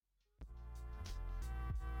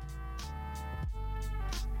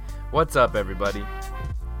What's up, everybody?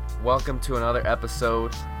 Welcome to another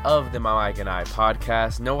episode of the My Mike and I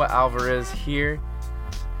podcast. Noah Alvarez here.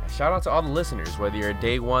 Shout out to all the listeners, whether you're a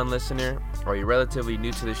day one listener or you're relatively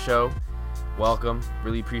new to the show. Welcome.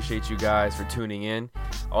 Really appreciate you guys for tuning in.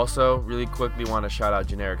 Also, really quickly want to shout out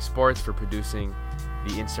Generic Sports for producing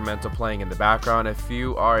the instrumental playing in the background. If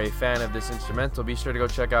you are a fan of this instrumental, be sure to go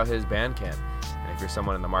check out his Bandcamp. And if you're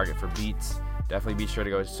someone in the market for beats, definitely be sure to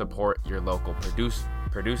go support your local producer.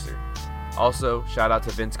 Also, shout out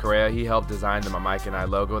to Vince Correa. He helped design the My Mike and I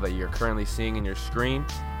logo that you're currently seeing in your screen.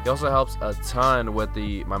 He also helps a ton with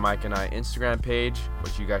the My Mike and I Instagram page,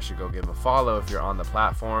 which you guys should go give a follow if you're on the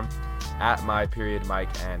platform at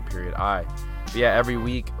my.mike.and.I. But yeah, every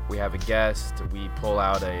week we have a guest. We pull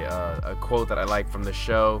out a quote that I like from the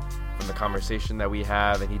show, from the conversation that we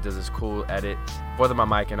have, and he does this cool edit for the My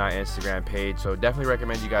Mike and I Instagram page. So definitely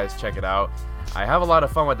recommend you guys check it out. I have a lot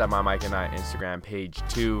of fun with that My Mike and I Instagram page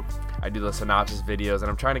too. I do the synopsis videos, and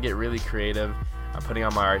I'm trying to get really creative. I'm putting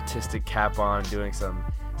on my artistic cap on, doing some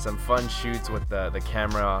fun shoots with the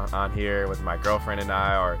camera on here with my girlfriend and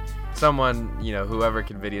I, or someone, whoever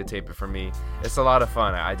can videotape it for me. It's a lot of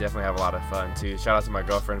fun. I definitely have a lot of fun too. Shout out to my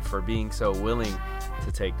girlfriend for being so willing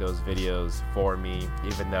to take those videos for me,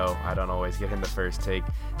 even though I don't always get in the first take.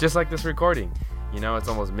 Just like this recording. It's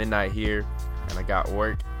almost midnight here, and I got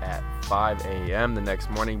work at 5 a.m. the next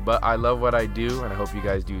morning, but I love what I do, and I hope you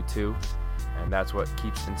guys do too. And that's what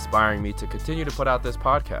keeps inspiring me to continue to put out this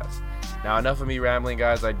podcast. Now, enough of me rambling,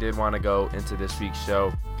 guys. I did want to go into this week's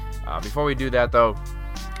show. Before we do that, though,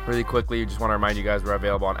 really quickly, just want to remind you guys we're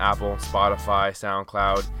available on Apple, Spotify,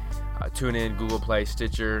 SoundCloud, TuneIn, Google Play,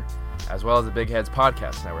 Stitcher, as well as the Big Heads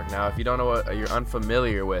Podcast Network. Now, if you don't know what you're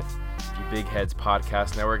unfamiliar with the Big Heads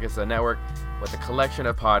Podcast Network, it's a network with a collection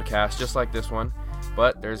of podcasts just like this one,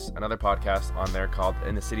 but there's another podcast on there called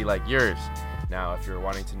In a City Like Yours. Now, if you're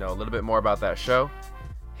wanting to know a little bit more about that show,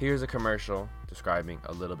 here's a commercial describing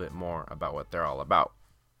a little bit more about what they're all about.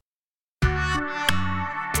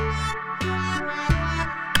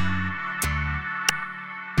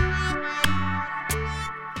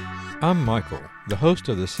 I'm Michael, the host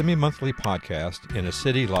of the semi-monthly podcast In a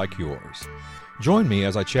City Like Yours. Join me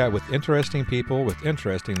as I chat with interesting people with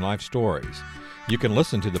interesting life stories. You can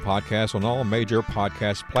listen to the podcast on all major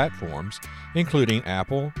podcast platforms, including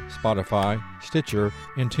Apple, Spotify, Stitcher,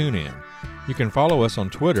 and TuneIn. You can follow us on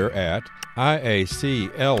Twitter at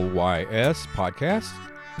IACLYS Podcast,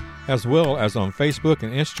 as well as on Facebook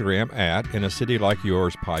and Instagram at In a City Like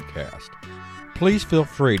Yours Podcast. Please feel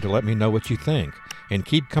free to let me know what you think, and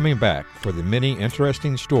keep coming back for the many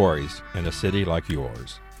interesting stories in a city like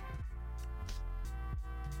yours.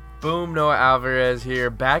 Boom, Noah Alvarez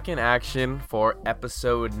here, back in action for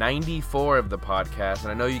episode 94 of the podcast.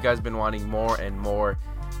 And I know you guys have been wanting more and more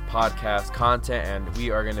podcast content, and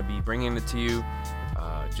we are going to be bringing it to you.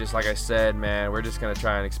 Just like I said, man, we're just going to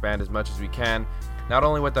try and expand as much as we can, not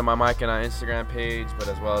only with the My Mike and I Instagram page, but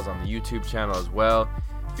as well as on the YouTube channel as well.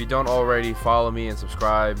 If you don't already follow me and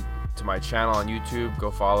subscribe to my channel on YouTube, go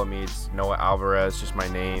follow me. It's Noah Alvarez, just my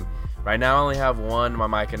name. Right now I only have one My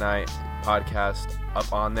Mike and I podcast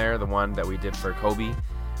up on there, the one that we did for Kobe,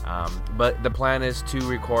 but the plan is to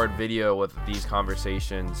record video with these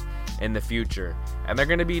conversations in the future, and they're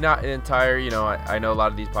going to be not an entire, I know a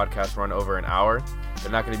lot of these podcasts run over an hour.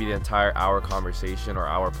 They're not going to be the entire hour conversation or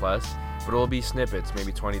hour plus, but it will be snippets,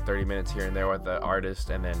 maybe 20-30 minutes here and there with the artist,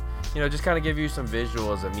 and then just kind of give you some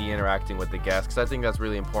visuals of me interacting with the guests, because I think that's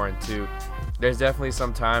really important too. There's definitely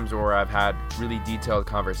some times where I've had really detailed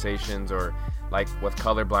conversations, or like with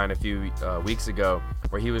Colorblind a few weeks ago,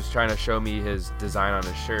 where he was trying to show me his design on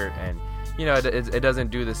his shirt, and it doesn't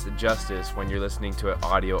do this justice when you're listening to it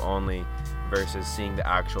audio only versus seeing the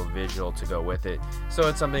actual visual to go with it. So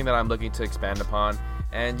it's something that I'm looking to expand upon,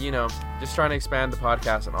 and just trying to expand the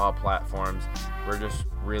podcast on all platforms. We're just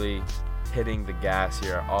really hitting the gas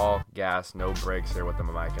here, all gas, no brakes here with the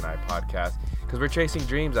My Mike and I podcast, because we're chasing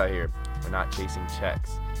dreams out here. We're not chasing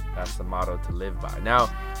checks. That's the motto to live by. Now,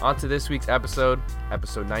 on to this week's episode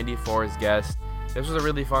 94's guest. This was a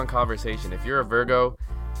really fun conversation. If you're a Virgo,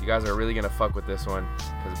 you guys are really going to fuck with this one,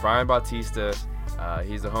 because Brian Bautista,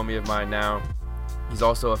 he's a homie of mine now. He's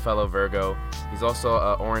also a fellow Virgo. He's also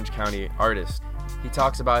an Orange County artist. He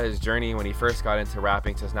talks about his journey when he first got into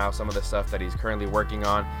rapping to now some of the stuff that he's currently working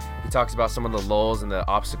on. He talks about some of the lulls and the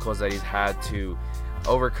obstacles that he's had to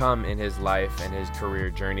overcome in his life and his career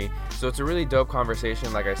journey. So it's a really dope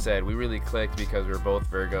conversation. Like I said, we really clicked because we're both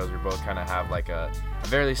Virgos. We both kind of have like a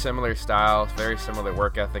very similar style, very similar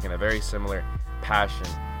work ethic, and a very similar passion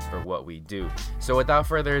for what we do. So without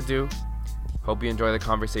further ado, hope you enjoy the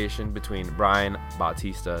conversation between Brian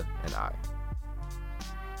Bautista and I.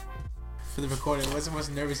 for the recording? What's the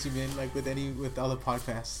most nervous you've been like with all the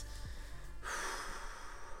podcasts?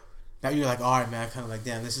 Now you're like, all right, man. Kind of like,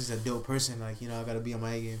 damn, this is a dope person. Like, I gotta be on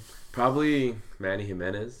my A game. Probably Manny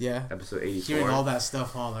Jimenez. Yeah. Episode 84. Hearing all that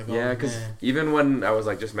stuff, like, yeah, because even when I was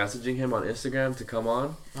like just messaging him on Instagram to come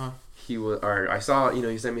on, I saw,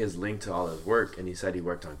 he sent me his link to all his work, and he said he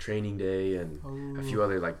worked on Training Day and a few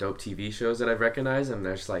other like dope TV shows that I've recognized, and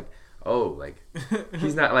they're just like, oh, like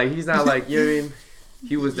he's not like you know what I mean?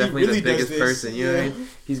 He was definitely the biggest person, you know what I mean?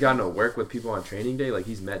 He's gotten to work with people on Training Day, like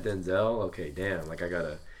he's met Denzel. Okay, damn, like I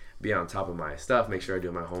gotta be on top of my stuff, make sure I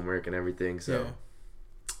do my homework and everything. So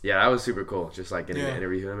yeah, that was super cool. Just like getting to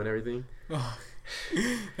interview him and everything. Oh,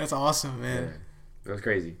 that's awesome, man. Yeah, it was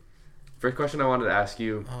crazy. First question I wanted to ask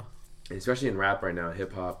you, especially in rap right now,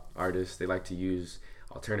 hip hop artists, they like to use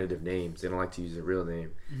alternative names. They don't like to use a real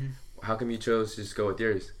name. Mm-hmm. How come you chose to just go with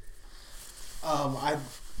yours?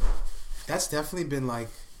 That's definitely been like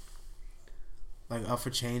up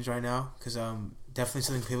for change right now, because definitely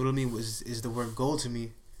something pivotal to me is the word gold to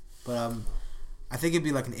me, but I think it'd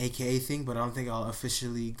be like an AKA thing, but I don't think I'll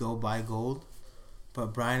officially go by gold.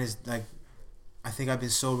 But Brian is like, I think I've been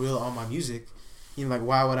so real on my music. Like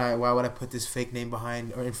why would I put this fake name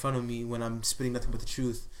behind or in front of me when I'm spitting nothing but the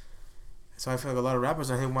truth? So I feel like a lot of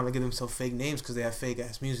rappers out here want to give themselves fake names because they have fake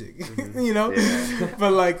ass music, mm-hmm. Yeah.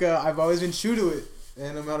 But like I've always been true to it,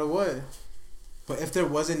 and no matter what. But if there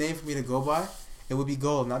was a name for me to go by, it would be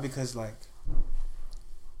gold. Not because I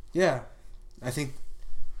think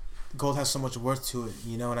gold has so much worth to it,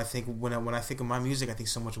 and I think when I think of my music, I think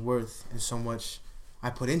so much worth and so much I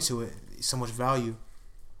put into it, so much value.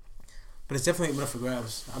 But it's definitely up for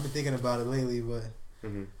grabs. I've been thinking about it lately, but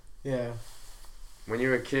yeah. When you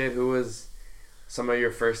were a kid, who was some of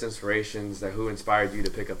your first inspirations who inspired you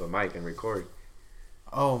to pick up a mic and record?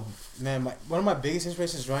 Oh man, one of my biggest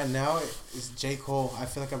inspirations right now is J. Cole. I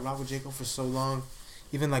feel like I've rocked with J. Cole for so long,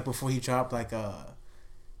 even like before he dropped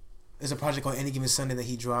there's a project called Any Given Sunday that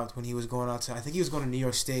he dropped when he was going out to, I think he was going to New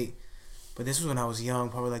York State, but this was when I was young,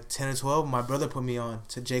 probably like 10 or 12. My brother put me on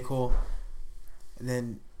to J. Cole, and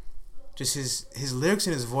then just his lyrics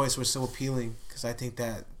and his voice were so appealing, because I think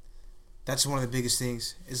that's one of the biggest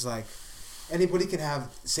things, is like anybody can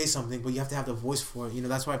say something, but you have to have the voice for it.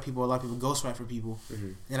 That's why a lot of people ghostwrite for people,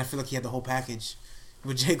 and I feel like he had the whole package.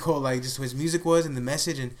 With J. Cole, like just what his music was and the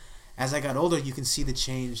message, and as I got older, you can see the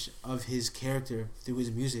change of his character through his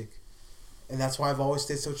music. And that's why I've always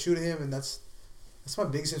stayed so true to him, and that's my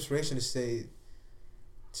biggest inspiration, to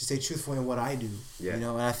stay truthful in what I do. Yeah.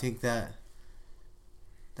 And I think that's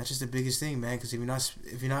just the biggest thing, man. Because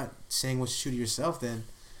if you're not saying what's true to yourself, then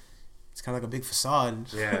it's kind of like a big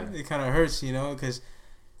facade. Yeah. It kind of hurts, because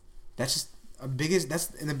that's just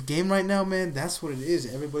that's in the game right now, man. That's what it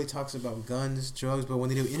is. Everybody talks about guns, drugs, but when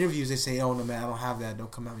they do interviews, they say, "Oh no, man, I don't have that.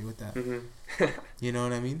 Don't come at me with that." Mm-hmm. You know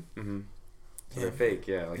what I mean? Mm-hmm. So they're fake,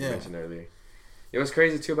 like you mentioned earlier. It was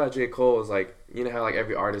crazy too about J. Cole is like, how like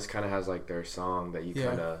every artist kind of has like their song that you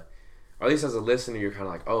kind of, or at least as a listener, you're kind of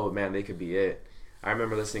like, oh man, they could be it. I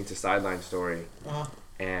remember listening to Sideline Story,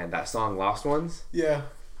 and that song Lost Ones. Yeah.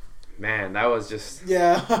 Man, that was just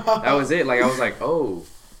that was it. Like I was like, oh,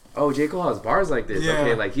 J. Cole has bars like this. Yeah.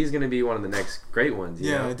 Okay, like he's gonna be one of the next great ones.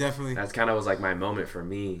 You know? Definitely. That's kind of was like my moment for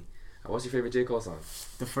me. What's your favorite J. Cole song?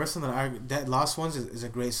 The first one that Lost Ones is a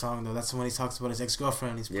great song though. That's the one he talks about his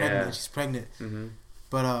ex-girlfriend. He's pregnant. She's pregnant. Mm-hmm.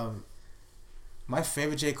 But my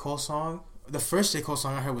favorite J. Cole song, the first J. Cole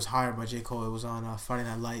song I heard was "Higher" by J. Cole. It was on Friday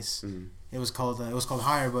Night Lights. Mm-hmm. It was called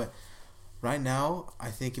 "Higher." But right now, I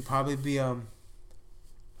think it'd probably be man,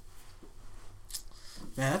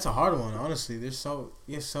 that's a hard one. Honestly, there's so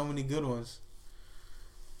many good ones.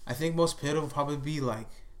 I think most pivotal would probably be like.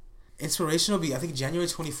 Inspirational be, I think January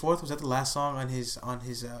 24th, was that the last song on his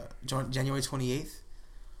January 28th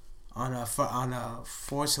on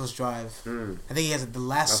Forest Hills Drive. I think he has the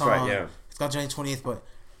last song. Right, yeah. It's called January 28th, but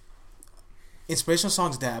inspirational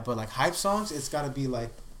songs but like hype songs, it's got to be like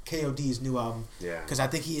KOD's new album. Yeah. Because I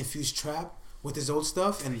think he infused trap with his old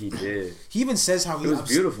stuff, and he did. He even says how it was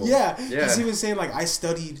beautiful. Yeah. He's even saying like I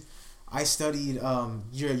studied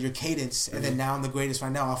your cadence, and then now I'm the greatest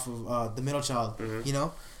right now off of The Middle Child. Mm-hmm.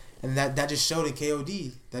 And that just showed in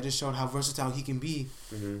KOD. That just showed how versatile he can be,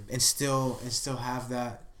 and still have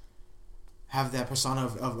that persona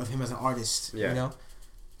of him as an artist. Yeah.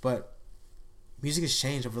 But music has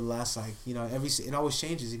changed over the last it always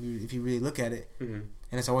changes if you really look at it, and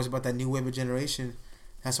it's always about that new wave of generation.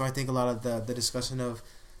 That's why I think a lot of the discussion of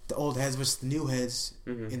the old heads versus the new heads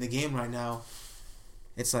in the game right now.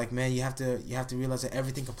 It's like, man, you have to realize that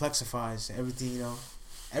everything complexifies.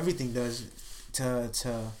 Everything does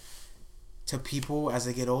to people as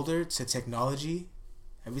they get older, to technology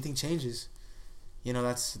everything changes. You know,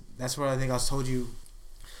 that's where I think I was told you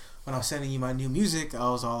when I was sending you my new music. I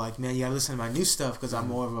was all like, man, you gotta listen to my new stuff because I'm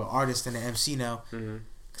more of an artist than an MC now.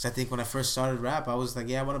 Because I think when I first started rap, I was like,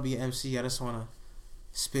 yeah, I want to be an MC. I just want to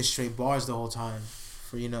spit straight bars the whole time.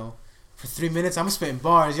 For 3 minutes, I'm spitting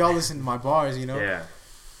bars. Y'all listen to my bars, you know? Yeah.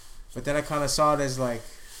 But then I kind of saw it as like,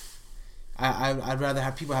 I'd rather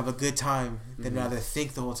have people have a good time than rather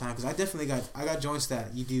think the whole time. Because I definitely got joints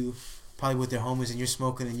that you do probably with their homies and you're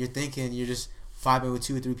smoking and you're thinking, you're just vibing with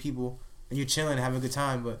 2 or 3 people and you're chilling and having a good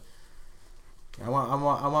time. But I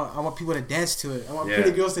want people to dance to it. I want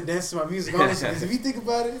pretty girls to dance to my music. Honestly, if you think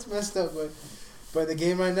about it, it's messed up. But the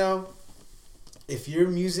game right now, if your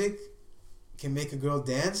music can make a girl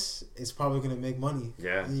dance, it's probably gonna make money.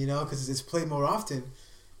 Yeah. You know, because it's played more often.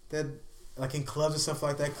 That like in clubs and stuff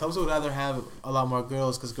like that. Clubs would rather have a lot more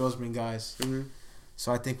girls because girls bring guys.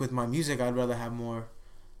 So I think with my music, I'd rather have more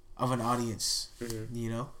of an audience. You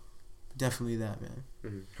know, definitely that, man.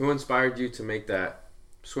 Who inspired you to make that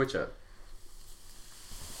switch up?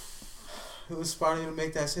 Who inspired me to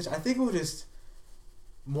make that switch? I think it was just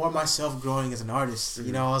more myself growing as an artist.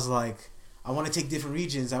 You know, I was like, I want to take different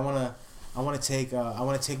regions. I want to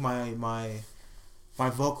take my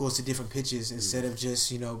vocals to different pitches instead of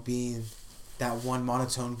just, you know, being that one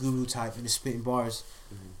monotone guru type and just spitting bars.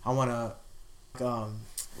 I want to,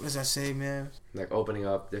 what does that say, man? Like opening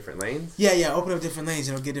up different lanes? Yeah, open up different lanes,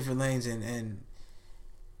 you know, get different lanes and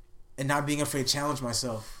not being afraid to challenge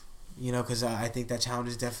myself, you know, because I think that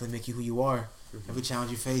challenges definitely make you who you are. Every challenge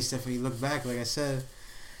you face, definitely look back, like I said.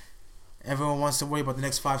 Everyone wants to worry about the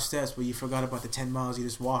next 5 steps, but you forgot about the 10 miles you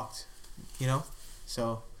just walked, you know?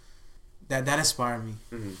 So that inspired me.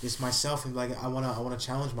 Just myself, and like I wanna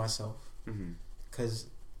challenge myself. Cause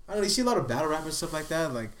I don't know, you see a lot of battle rappers and stuff like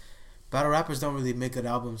that. Like battle rappers don't really make good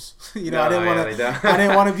albums. You know, No, I didn't want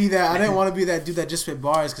to be that. I didn't want to be that dude that just spit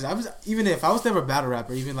bars. Cause I was never a battle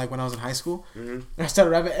rapper. Even like when I was in high school, when I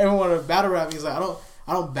started rapping, everyone wanted to battle rap. He's like, I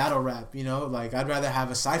don't battle rap. You know, like I'd rather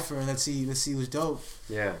have a cipher and let's see who's dope.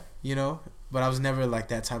 Yeah. You know. But I was never like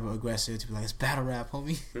that type of aggressive to be like, it's battle rap,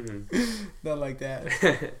 homie. Not like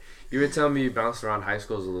that. You were telling me you bounced around high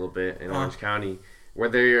schools a little bit in Orange County. Were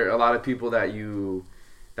there a lot of people that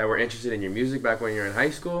were interested in your music back when you were in high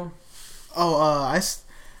school? Oh,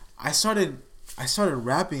 I started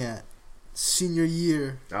rapping at senior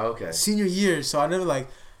year. Oh, okay. Senior year, so I never like.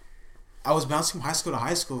 I was bouncing from high school to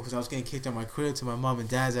high school because I was getting kicked out of my crib to my mom and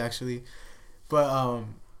dad's actually, but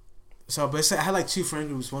But I had like 2 friend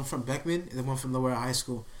groups, one from Beckman and then one from Loera High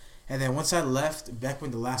School. And then once I left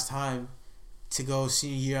Beckman the last time to go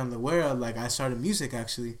senior year on Loera, like I started music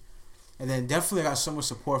actually. And then definitely I got so much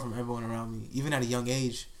support from everyone around me, even at a young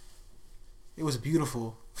age. It was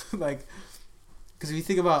beautiful. Like, because if you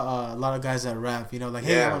think about a lot of guys that rap, you know, like,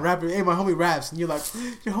 hey, I'm a rapper, hey, my homie raps. And you're like,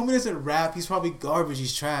 your homie doesn't rap, he's probably garbage,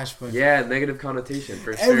 he's trash. But yeah, negative connotation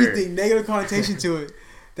for sure. Everything, negative connotation to it.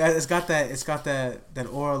 It's got that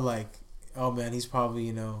aura like, oh man, he's probably,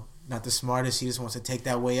 you know, not the smartest. He just wants to take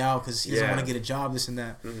that way out because he doesn't want to get a job, this and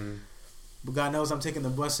that. But God knows I'm taking the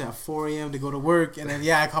bus at 4 a.m. to go to work, and then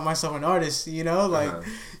I call myself an artist. You know, like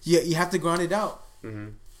you have to grind it out.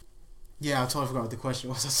 Yeah, I totally forgot what the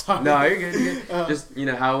question was. I'm sorry. No, you're good. You're good. Just, you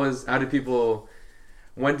know, how did people?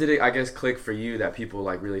 When did it, I guess, click for you that people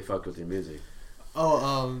like really fucked with your music?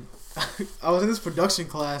 Oh, I was in this production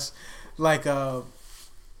class, like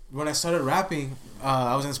when I started rapping,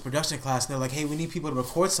 I was in this production class, and they're like, hey, we need people to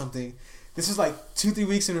record something. This is like 2-3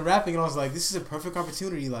 weeks into rapping, and I was like, this is a perfect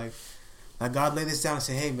opportunity. Like God laid this down and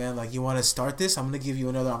said, hey, man, like, you want to start this? I'm going to give you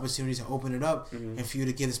another opportunity to open it up and for you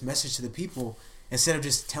to give this message to the people instead of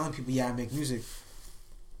just telling people, yeah, I make music.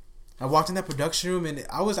 I walked in that production room, and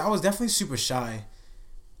I was definitely super shy.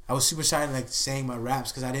 I was super shy in, like, saying my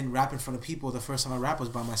raps because I didn't rap in front of people. The first time I rapped was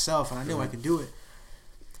by myself, and I knew I could do it.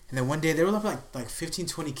 And then one day, there were like 15,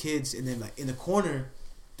 20 kids, and then like in the corner,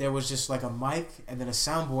 there was just like a mic and then a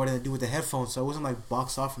soundboard and a dude with the headphones, so it wasn't like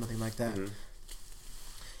boxed off or nothing like that.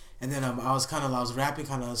 And then I was rapping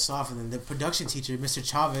kind of soft, and then the production teacher, Mr.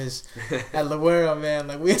 Chavez, at Loera, man,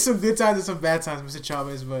 like we had some good times and some bad times, Mr.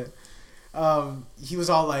 Chavez, but he was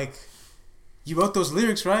all like, you wrote those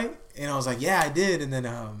lyrics, right? And I was like, yeah, I did. And then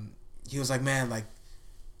he was like, man, like,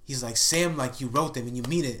 he's like, say them like you wrote them and you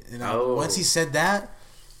mean it. And once he said that,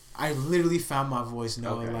 I literally found my voice,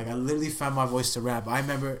 Like, I literally found my voice to rap. I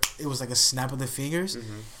remember it was like a snap of the fingers,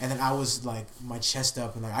 and then I was like, my chest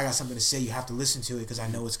up, and like, I got something to say. You have to listen to it because I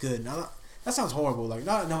know it's good. Now, that sounds horrible. Like,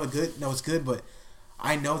 it's good, but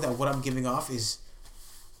I know that what I'm giving off is,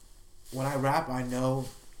 when I rap, I know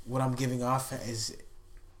what I'm giving off is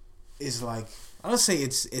like, I don't say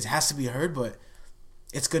it has to be heard, but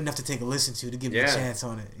it's good enough to take a listen to give you a chance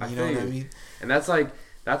on it. You know what I mean? And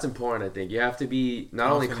that's important, I think. You have to be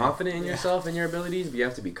not only confident in yourself and your abilities, but you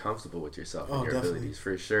have to be comfortable with yourself and your abilities,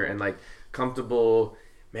 for sure. And, like, comfortable...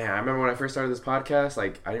 Man, I remember when I first started this podcast,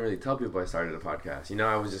 like, I didn't really tell people I started a podcast. You know,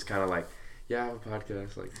 I was just kind of like, yeah, I have a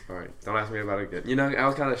podcast. Like, all right, don't ask me about it. You know, I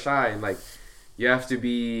was kind of shy. And, like, you have to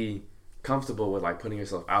be comfortable with, like, putting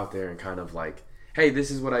yourself out there and kind of, like, hey, this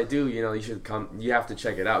is what I do. You know, you should come. You have to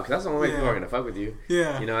check it out. Because that's the only way people are going to fuck with you.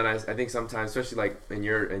 Yeah. You know, and I think sometimes, especially, like, in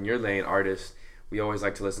your lane, artists, we always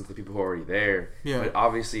like to listen to the people who are already there. Yeah. But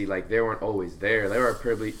obviously, like, they weren't always there. They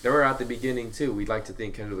were at the beginning, too. We'd like to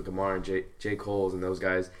think Kendrick Lamar and J. Cole's and those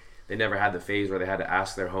guys, they never had the phase where they had to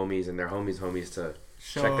ask their homies and their homies to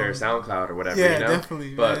check their SoundCloud or whatever, yeah, you know?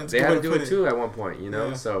 Definitely. But man, they had to do it, too, at one point, you know?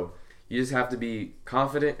 Yeah. So you just have to be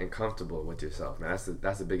confident and comfortable with yourself, man.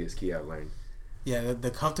 That's the biggest key I've learned. Yeah,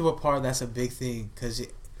 the comfortable part, that's a big thing. Because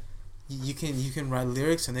you can write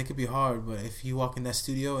lyrics and they could be hard, but if you walk in that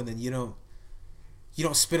studio and then you don't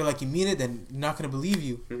spit it like you mean it, then you're not gonna believe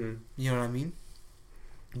you. Mm-hmm. You know what I mean?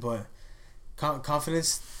 But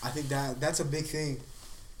confidence, I think that's a big thing.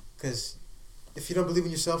 Because if you don't believe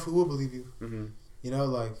in yourself, who will believe you? Mm-hmm. You know,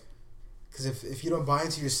 like, because if you don't buy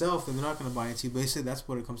into yourself, then they're not gonna buy into you. Basically, that's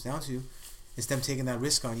what it comes down to. It's them taking that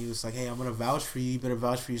risk on you. It's like, hey, I'm gonna vouch for you. You better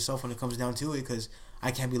vouch for yourself when it comes down to it, because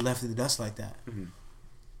I can't be left in the dust like that. Mm-hmm.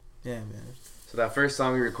 Yeah, man. So that first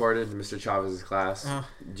song we recorded in Mr. Chavez's class,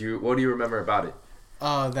 what do you remember about it?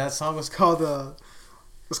 That song was called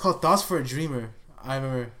 "Thoughts for a Dreamer." I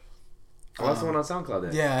remember. Oh, that's the one on SoundCloud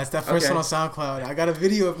then. Yeah, it's that first one on SoundCloud. I got a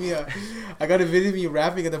video of me. I got a video of me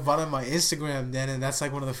rapping at the bottom of my Instagram then, and that's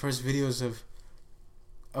like one of the first videos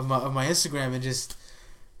of my Instagram, and just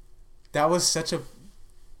that was such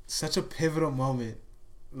a pivotal moment.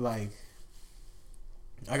 Like,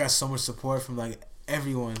 I got so much support from like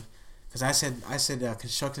everyone, because I said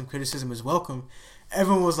constructive criticism is welcome.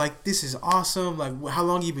 Everyone was like, "This is awesome! Like, how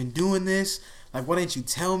long you been doing this? Like, why didn't you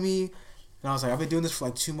tell me?" And I was like, "I've been doing this for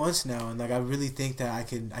like 2 months now, and like I really think that I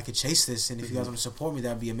could chase this. And if you guys want to support me,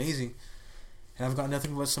 that'd be amazing." And I've got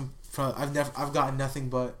nothing but I've gotten nothing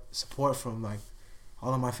but support from like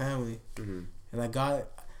all of my family. Mm-hmm. And like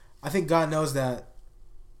I think God knows that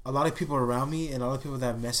a lot of people around me and a lot of people that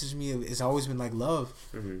have messaged me, it's always been like love.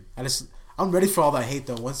 Mm-hmm. I'm ready for all that hate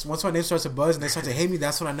though. Once my name starts to buzz and they start to hate me,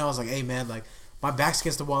 that's when I know. I was like, hey man, like my back's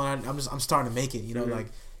against the wall and I'm starting to make it. You know,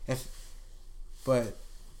 mm-hmm. But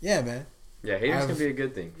yeah, man. Yeah, haters can be a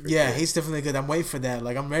good thing. Yeah, sure. Hate's definitely good. I'm waiting for that.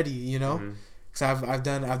 Like I'm ready. You know, because mm-hmm. I've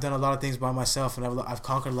done a lot of things by myself, and I've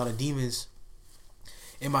conquered a lot of demons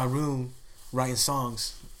in my room writing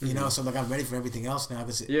songs. You mm-hmm. know, so like I'm ready for everything else now.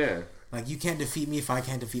 Cause like you can't defeat me if I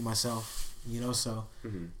can't defeat myself. You know, so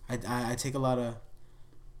mm-hmm. I take I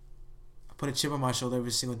put a chip on my shoulder every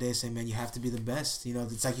single day, saying, "Man, you have to be the best." You know,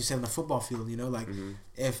 it's like you said on the football field. You know, like mm-hmm.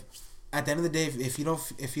 if at the end of the day, if you don't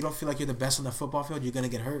feel like you're the best on the football field, you're gonna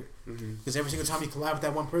get hurt. Mm-hmm. Because every single time you collide with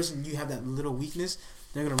that one person, you have that little weakness,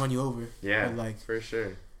 they're gonna run you over. Yeah, but like for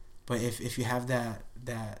sure. But if you have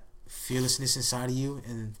that fearlessness inside of you,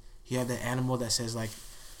 and you have that animal that says like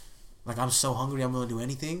I'm so hungry, I'm willing to do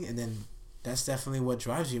anything, and then that's definitely what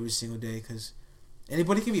drives you every single day. Because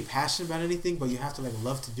anybody can be passionate about anything, but you have to like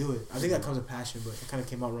love to do it. I think that comes with passion, but it kind of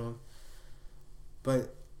came out wrong.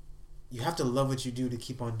 But you have to love what you do to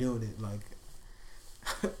keep on doing it, like.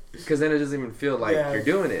 Because then it doesn't even feel like you're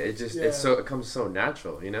doing it. It just it comes so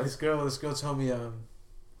natural, you know. This girl told me in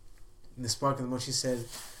the Sparkling when she said,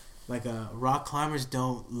 like, rock climbers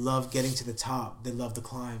don't love getting to the top; they love to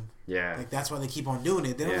climb. Yeah. Like that's why they keep on doing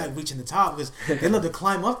it. They don't like reaching the top because they love to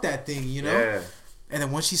climb up that thing, you know. Yeah. And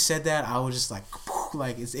then once she said that, I was just like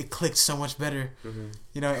it clicked so much better. Mm-hmm.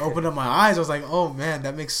 You know, it opened up my eyes. I was like, oh man,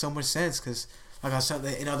 that makes so much sense. Because like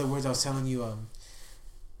in other words, I was telling you,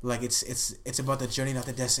 like it's about the journey, not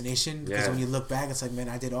the destination. Because when you look back, it's like, man,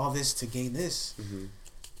 I did all this to gain this. Mm-hmm.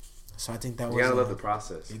 So I think that you gotta love the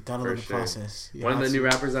process. You gotta love the process. One of the new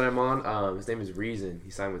rappers that I'm on, his name is Reason. He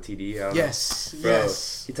signed with TD. Yes. Bro,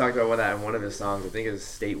 he talked about that in one of his songs. I think it's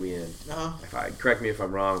State We In. Correct me if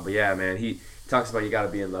I'm wrong, but yeah, man, he talks about you gotta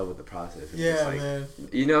be in love with the process. It's yeah, like, man.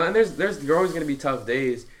 You know, and there's always gonna be tough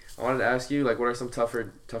days. I wanted to ask you, like, what are some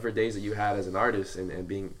tougher days that you had as an artist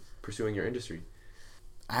and pursuing your industry?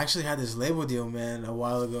 I actually had this label deal, man, a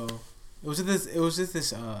while ago. It was just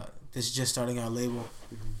this just starting out label.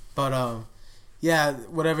 Mm-hmm. But yeah,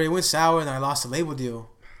 whatever, it went sour and I lost the label deal.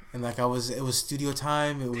 And like it was studio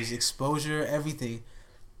time, it was exposure, everything.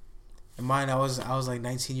 And mine, I was like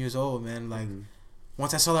 19 years old, man. Like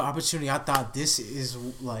once I saw the opportunity, I thought this is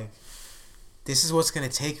what's gonna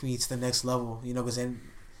take me to the next level, you know, because then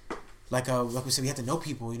like we said, we have to know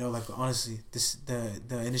people. You know, like honestly,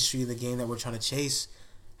 the industry, the game that we're trying to chase,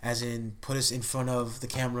 as in put us in front of the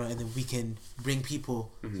camera, and then we can bring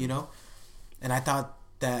people. You know, and I thought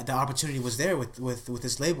that the opportunity was there with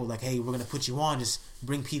this label. Like, hey, we're gonna put you on, just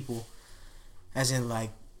bring people, as in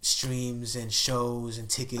like streams and shows and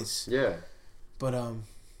tickets. Yeah. But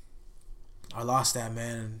I lost that,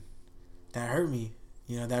 man. That hurt me.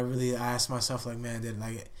 You know, that really, I asked myself, like, man,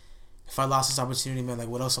 if I lost this opportunity, man, like,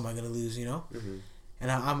 what else am I gonna lose? You know.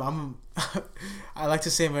 And I'm I like to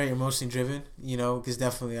say I'm very emotionally driven, you know, because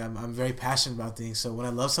definitely I'm very passionate about things. So when I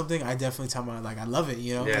love something, I definitely tell my, like, I love it,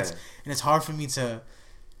 you know. Yeah. And it's hard for me to,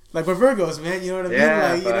 like, we're Virgos, man. You know what I mean?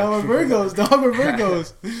 Yeah, Like, you know, we're Virgos, dog. We're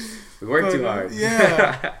Virgos. We work too hard.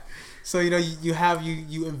 Yeah. So you know,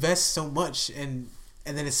 you invest so much, and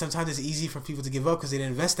then sometimes it's easy for people to give up because they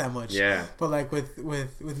didn't invest that much. Yeah. But like with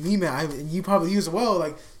me, man, and you probably as well.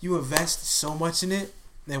 Like, you invest so much in it,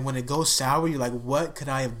 and when it goes sour, you're like, what could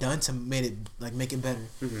I have done to make it better?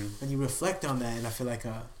 And you reflect on that, and I feel like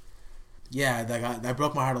yeah, like I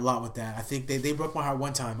broke my heart a lot with that. I think they broke my heart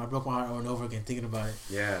one time. I broke my heart over and over again thinking about it.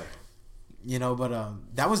 Yeah. You know, but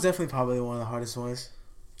that was definitely probably one of the hardest ones.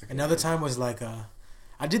 Another time was like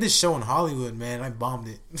I did this show in Hollywood, man. I bombed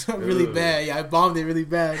it really bad. Yeah, I bombed it really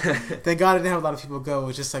bad. Thank God I didn't have a lot of people go. It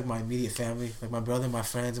was just like my immediate family, like my brother, my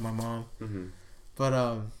friends, and my mom.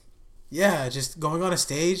 But yeah, just going on a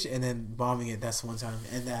stage and then bombing it. That's one time,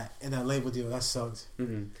 and that label deal, that sucked.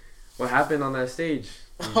 What happened on that stage?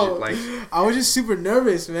 I was just super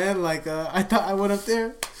nervous, man. Like I thought I went up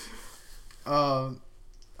there.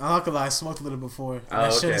 I'm not gonna lie, I smoked a little before. I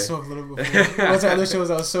should have smoked a little before. Once I other shows,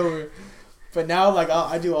 I was sober. But now, like,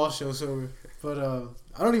 I do all shows sober. But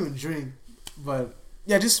I don't even drink. But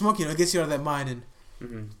yeah, just smoking, it gets you out of that mind.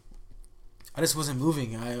 And I just wasn't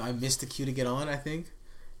moving. I missed the cue to get on, I think.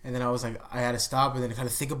 And then I was like, I had to stop and then kind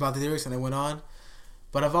of think about the lyrics, and I went on.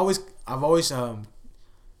 But I've always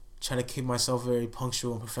tried to keep myself very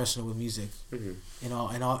punctual and professional with music.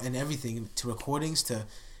 And everything, to recordings, to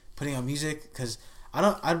putting out music, because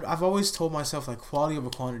I've always told myself, like, quality over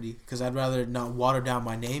quantity, because I'd rather not water down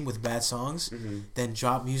my name with bad songs than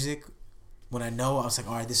drop music when I know, I was like,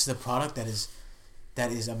 all right, this is a product that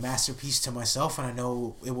is a masterpiece to myself, and I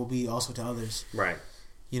know it will be also to others. Right.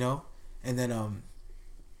 You know? And then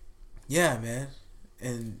yeah, man,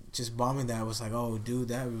 and just bombing that was like, oh, dude,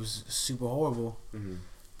 that was super horrible.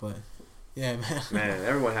 But yeah, man. Man,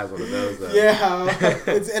 everyone has one of those, though. Yeah,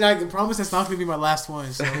 and I can promise that's not gonna be my last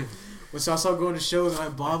one. So once I start going to shows and I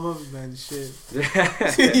bomb them, man, shit.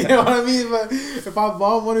 You know what I mean? But if I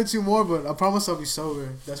bomb one or two more, but I promise I'll be sober.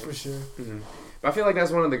 That's for sure. But I feel like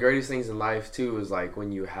that's one of the greatest things in life too. Is like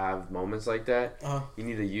when you have moments like that, you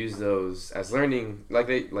need to use those as learning. Like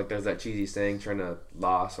there's that cheesy saying, turn a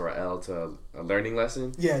loss or a L to a learning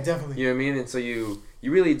lesson. Yeah, definitely. You know what I mean? And so you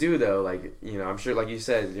really do, though. Like, you know, I'm sure, like you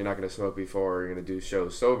said, you're not gonna smoke before, you're gonna do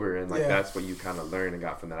shows sober, and like that's what you kind of learned and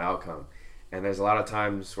got from that outcome. And there's a lot of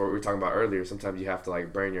times, what we were talking about earlier, sometimes you have to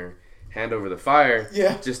like burn your hand over the fire,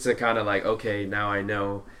 just to kind of like, okay, now I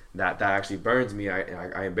know that actually burns me.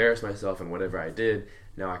 I embarrass myself, and whatever I did,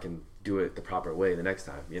 now I can do it the proper way the next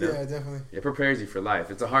time. You know? Yeah, definitely. It prepares you for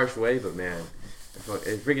life. It's a harsh way, but man,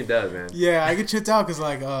 it freaking does, man. Yeah, I get tripped out because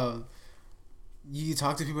like you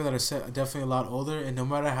talk to people that are definitely a lot older, and no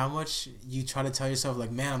matter how much you try to tell yourself,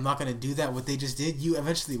 like, man, I'm not gonna do that, what they just did, you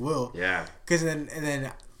eventually will. Yeah. Because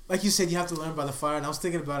then, like you said, you have to learn by the fire. And I was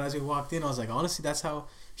thinking about it as we walked in. I was like, honestly, that's how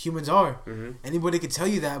humans are. Anybody could tell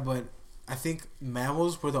you that, but I think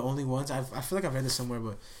mammals were the only ones. I feel like I've read this somewhere,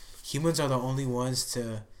 but humans are the only ones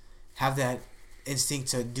to have that instinct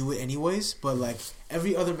to do it anyways. But like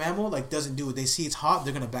every other mammal, like, doesn't do it. They see it's hot,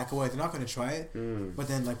 they're gonna back away. They're not gonna try it. But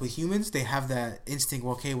then, like, with humans, they have that instinct.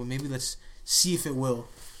 Well, okay, well, maybe let's see if it will.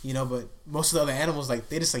 You know, but most of the other animals, like,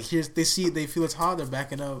 they just like they see it, they feel it's hot, they're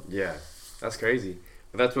backing up. Yeah, that's crazy.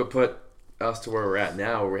 But that's what put us to where we're at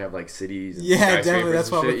now, where we have like cities. And definitely.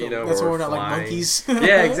 That's why shit, that's why we're not like monkeys.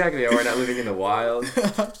 Yeah, exactly. We're not living in the wild.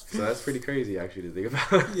 So that's pretty crazy, actually, to think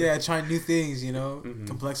about. Yeah, trying new things, you know,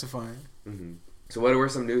 complexifying. So what were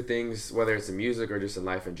some new things, whether it's in music or just in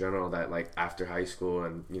life in general, that like after high school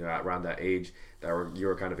and, you know, around that age, that you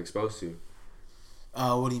were kind of exposed to?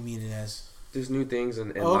 What do you mean it as? Just new things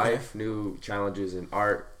in life, new challenges in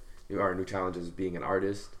art, new challenges being an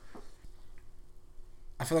artist.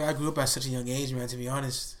 I feel like I grew up at such a young age, man, to be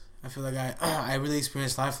honest. I feel like I really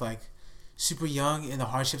experienced life, like, super young, in the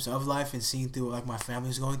hardships of life and seeing through, like, my family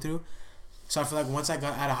was going through. So I feel like once I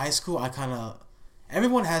got out of high school, I kind of...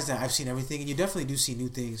 Everyone has that. I've seen everything, and you definitely do see new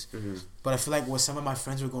things. But I feel like what some of my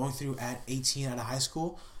friends were going through at 18 out of high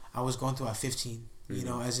school, I was going through at 15. You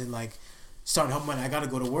know, as in, like, starting home, I gotta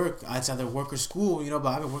go to work. It's either work or school, you know. But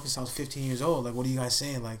I've been working since I was 15 years old. Like, what are you guys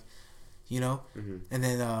saying? Like, you know. Mm-hmm. And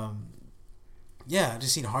then, yeah,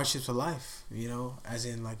 just seen hardships of life, you know, as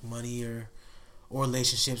in like money or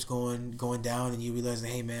relationships going down, and you realize that,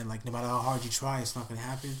 hey man, like no matter how hard you try, it's not gonna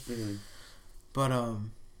happen. Mm-hmm. But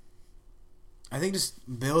I think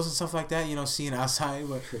just bills and stuff like that, you know, seeing outside.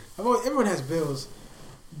 But everyone has bills,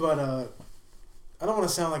 but I don't want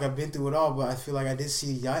to sound like I've been through it all, but I feel like I did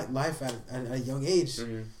see life at a young age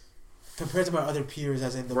compared to my other peers,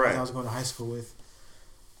 as in the ones I was going to high school with.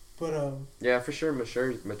 But yeah, for sure,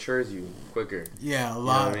 matures you quicker. Yeah, a lot. You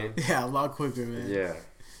know what I mean? Yeah, a lot quicker, man. Yeah,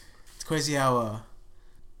 it's crazy how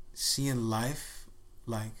seeing life,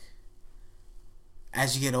 like,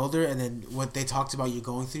 as you get older, and then what they talked about you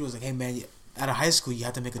going through was like, hey man, out of high school you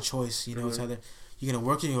have to make a choice. You know, it's either you're gonna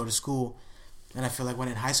work or you go to school. And I feel like when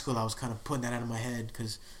in high school I was kind of putting that out of my head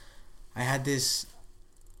because I had this.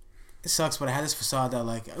 It sucks, but I had this facade that,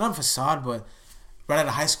 like, not a facade, but right out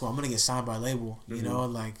of high school I'm gonna get signed by a label. You know,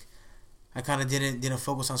 like, I kind of didn't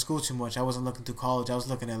focus on school too much. I wasn't looking through college. I was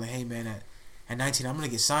looking at, like, hey man, at 19 I'm gonna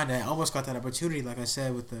get signed. I almost got that opportunity, like I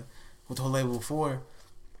said, with the whole label before.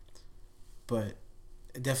 But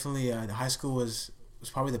definitely, the high school was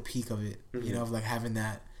probably the peak of it. You know, of like having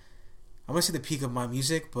that. I'm gonna say the peak of my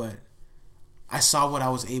music, but I saw what I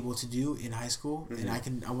was able to do in high school, and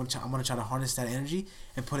I'm gonna try to harness that energy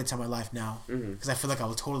and put it to my life now, because I feel like I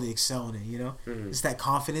will totally excel in it. You know, it's that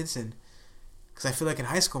confidence, and because I feel like in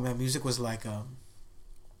high school, man, music was like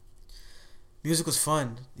music was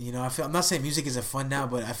fun. You know, I'm not saying music isn't fun now,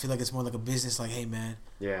 but I feel like it's more like a business. Like, hey man,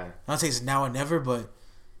 yeah, I don't say it's now or never, but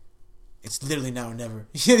it's literally now or never.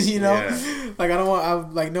 You know, like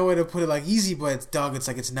I'm like no way to put it like easy, but it's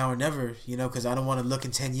like it's now or never. You know, because I don't want to look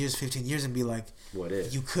in 10 years, 15 years and be like, what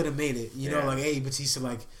if you could have made it? You know, like, hey Batista,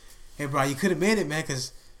 like, hey bro, you could have made it, man,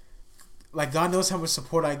 because like God knows how much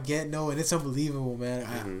support I get. No, and it's unbelievable,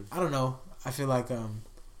 man. I don't know. I feel like it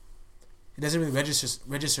doesn't really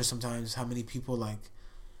register sometimes how many people like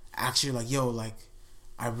actually like, yo, like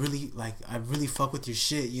I really fuck with your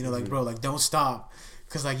shit. You know, like bro, like don't stop.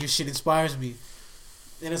 Cause like your shit inspires me,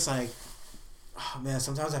 and it's like, oh man.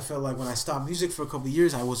 Sometimes I feel like when I stopped music for a couple of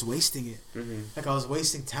years, I was wasting it. Like I was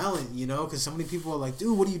wasting talent, you know. Cause so many people are like,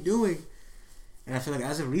 dude, what are you doing? And I feel like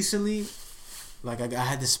as of recently, like I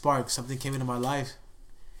had this spark. Something came into my life,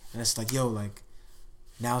 and it's like, yo, like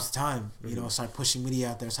now's the time. You know, start pushing media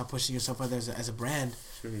out there. Start pushing yourself out there as a brand.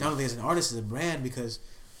 Not only as an artist, as a brand, because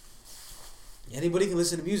anybody can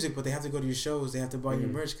listen to music, but they have to go to your shows. They have to buy your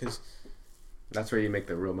merch, cause that's where you make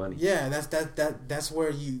the real money. Yeah, that's where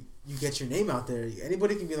you get your name out there.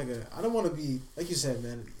 Anybody can be like I don't want to be, like you said,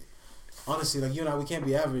 man. Honestly, like you and I, we can't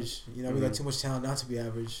be average. You know, we got too much talent not to be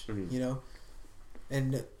average. You know,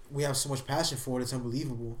 and we have so much passion for it. It's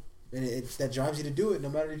unbelievable, and that drives you to do it. No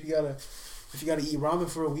matter if you gotta eat ramen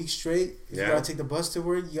for a week straight, if you gotta take the bus to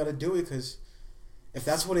work, you gotta do it, because if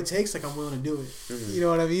that's what it takes, like I'm willing to do it. You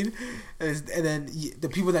know what I mean? And then the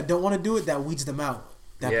people that don't want to do it, that weeds them out.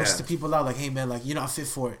 That pushes the people out, like, hey man, like you're not fit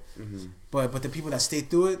for it. But the people that stay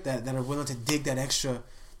through it, that are willing to dig that extra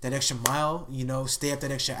mile, you know, stay up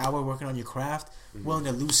that extra hour working on your craft, willing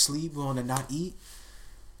to lose sleep, willing to not eat,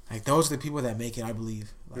 like those are the people that make it, I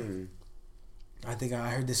believe. Like, I think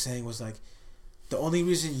I heard this saying was like, the only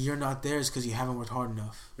reason you're not there is because you haven't worked hard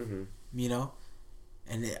enough. You know,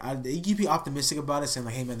 and you can be optimistic about it, saying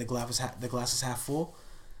like, hey man, the glass is half full.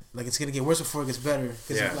 Like it's gonna get worse before it gets better.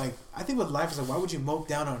 Because like I think with life is like, why would you mope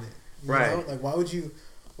down on it? You know? Like why would you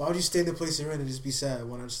stay in the place you're in and just be sad?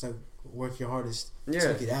 Why not just like work your hardest to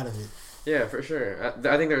get out of it? Yeah, for sure.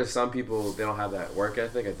 I think there's some people, they don't have that work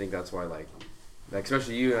ethic. I think that's why like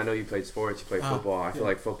especially you. I know you played sports. You played football. I feel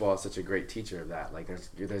like football is such a great teacher of that. Like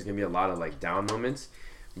there's gonna be a lot of like down moments,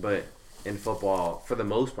 but in football, for the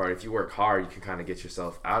most part, if you work hard, you can kind of get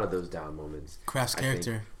yourself out of those down moments. Craft's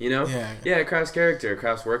character. Think, you know? Yeah, Craft's character,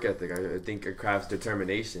 Craft's work ethic. I think Craft's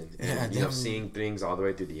determination. And, you know, seeing things all the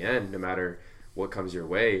way through the end, no matter what comes your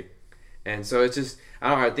way. And so it's just, I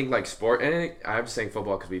don't know, I think like sport, and I'm just saying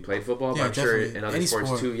football because we played football, but I'm sure in other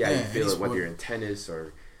sports too, you feel it whether you're in tennis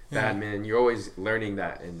or badminton. You're always learning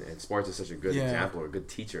that, and sports is such a good example or a good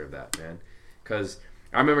teacher of that, man. Because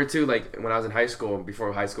I remember too, like when I was in high school,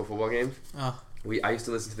 before high school football games, I used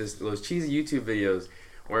to listen to those cheesy YouTube videos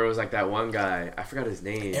where it was like that one guy, I forgot his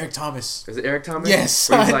name. Eric Thomas. Is it Eric Thomas? Yes.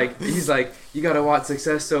 Where he's like, you gotta want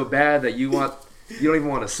success so bad that you don't even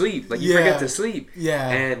want to sleep. Like you forget to sleep. Yeah.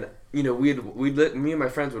 And you know, me and my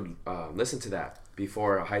friends would listen to that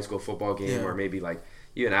before a high school football game, or maybe like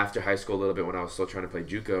even after high school a little bit when I was still trying to play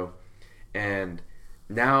JUCO. And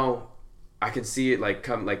now I can see it like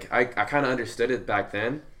come, like I kind of understood it back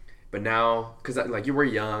then, But now, because like you were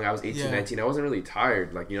young, I was 18, Yeah. 19, I wasn't really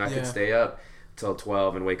tired. Like, you know, I Yeah. could stay up till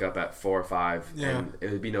 12 and wake up at 4 or 5, Yeah. and it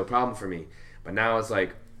would be no problem for me. But now it's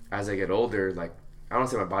like, as I get older, like, I don't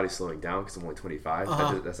say my body's slowing down because I'm only 25.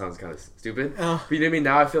 That sounds kind of stupid. But you know what I mean?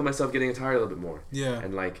 Now I feel myself getting tired a little bit more. Yeah.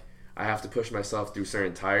 And like, I have to push myself through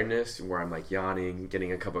certain tiredness where I'm like yawning,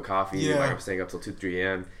 getting a cup of coffee, like I'm staying up till 2, 3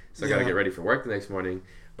 a.m. So I gotta get ready for work the next morning.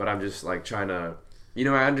 But I'm just like trying to, you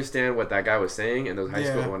know, I understand what that guy was saying in those high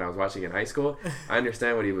school, when I was watching in high school. I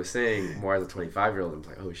understand what he was saying more as a 25-year-old. I'm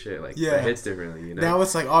like, oh shit, like that hits differently, you know? Now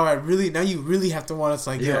it's like, all right, really, now you really have to want, it's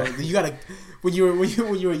like, yo, you gotta, when you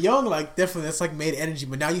were young, like, definitely, that's like made energy,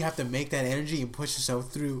 but now you have to make that energy and push yourself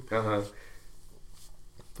through.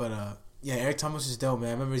 But, yeah, Eric Thomas is dope, man.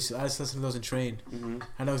 I remember I just listened to those in train.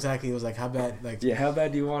 I know exactly. It was like, how bad, like... Yeah, how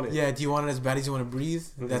bad do you want it? Yeah, do you want it as bad as you want to breathe?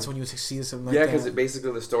 That's when you would succeed or something like that. Yeah, because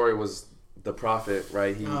basically the story was the prophet,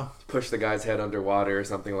 right? He pushed the guy's head underwater or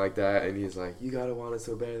something like that, and he's like, you gotta want it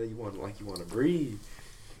so bad that you want to breathe.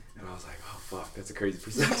 And I was like, oh, fuck, that's a crazy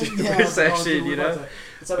perception, you know?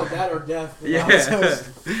 It's either that or death. Yeah.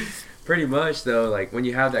 Pretty much, though, like, when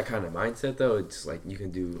you have that kind of mindset, though, it's like you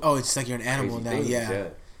can do... Oh, it's like you're an animal now, things, yeah.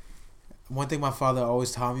 One thing my father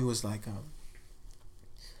always taught me was like,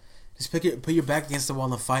 just put your back against the wall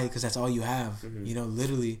and fight, because that's all you have. You know,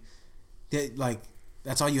 literally, like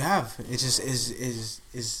that's all you have. It just is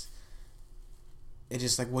it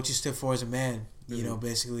just like what you stood for as a man. You know,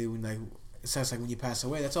 basically when like it sounds like when you pass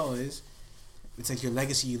away, that's all it is. It's like your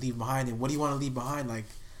legacy you leave behind, and what do you want to leave behind? Like,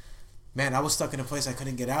 man, I was stuck in a place I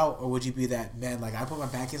couldn't get out, or would you be that man? Like I put my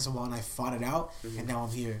back against the wall and I fought it out, and now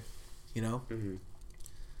I'm here. You know.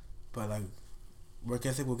 But like, work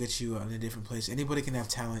ethic will get you in a different place. Anybody can have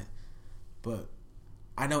talent, but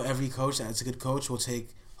I know every coach that's a good coach will take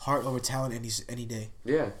heart over talent any day.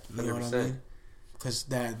 Yeah, 100%. You know what I mean? Because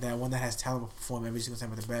that one that has talent will perform every single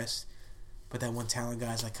time at the best, but that one talent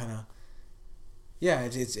guy's like kind of,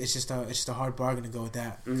 it's just a hard bargain to go with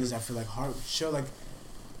that, because I feel like heart show like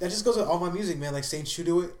that just goes with all my music, man. Like staying true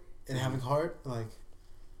to it and having heart, like.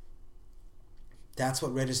 That's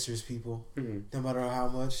what registers people. No matter how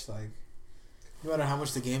much, no matter how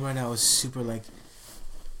much the game right now is super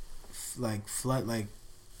flood,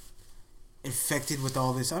 infected with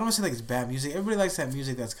all this. I don't want to say like it's bad music. Everybody likes that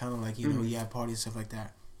music that's kind of like, you know, party and stuff like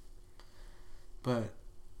that. But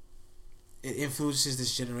it influences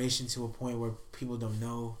this generation to a point where people don't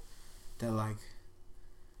know that like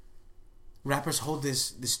rappers hold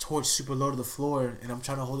this torch super low to the floor, and I'm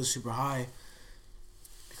trying to hold it super high.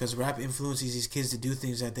 Because rap influences these kids to do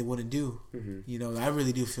things that they wouldn't do. You know, I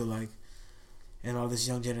really do feel like, and all this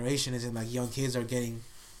young generation is in like young kids are getting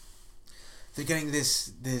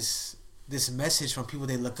this message from people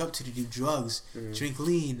they look up to do drugs, drink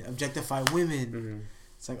lean, objectify women.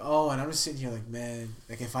 It's like, oh, and I'm just sitting here like, man,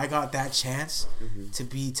 like if I got that chance to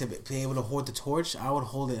be able to hold the torch, I would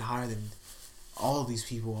hold it higher than all of these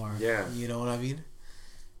people are. Yeah, you know what I mean?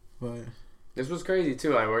 But this was crazy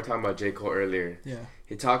too. We were talking about J. Cole earlier. Yeah.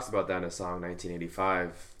 He talks about that in a song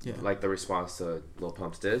 1985. Yeah. Like the response to Lil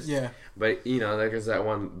Pump's diss. Yeah. But you know, there's that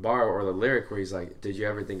one bar or the lyric where he's like, "Did you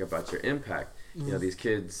ever think about your impact?" You know, these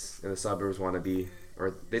kids in the suburbs want to be,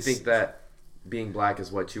 or they think that being black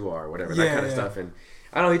is what you are, or whatever, that kind of stuff. And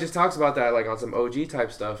I don't know, he just talks about that like on some OG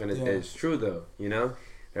type stuff, and it's true though. You know,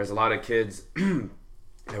 there's a lot of kids that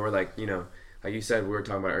were like, you know, like you said, we were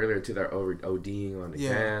talking about earlier too, they're ODing on the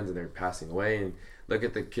cans and they're passing away. And look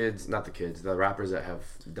at the kids, not the kids, the rappers that have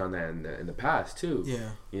done that in the past too.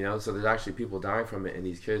 Yeah. You know, so there's actually people dying from it, and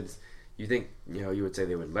these kids, you think, you know, you would say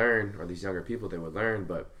they would learn, or these younger people, they would learn,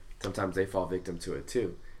 but sometimes they fall victim to it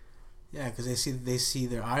too. Yeah, because they see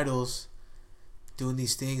their idols doing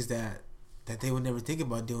these things that they would never think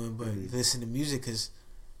about doing, but listen to music, because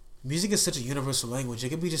music is such a universal language. It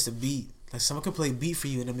could be just a beat. Like someone could play a beat for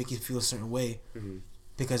you and it'll make you feel a certain way,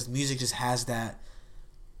 because music just has that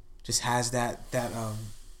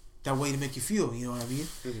way to make you feel. You know what I mean?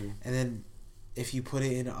 And then if you put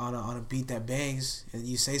it on a beat that bangs and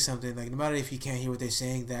you say something, like no matter if you can't hear what they're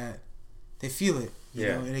saying, that they feel it. You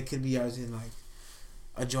know? And it could be as in like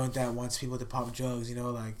a joint that wants people to pop drugs. You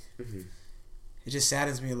know, like it just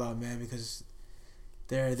saddens me a lot, man, because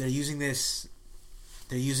they're using this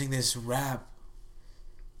rap,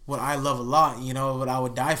 what I love a lot, you know, what I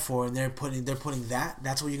would die for, and they're putting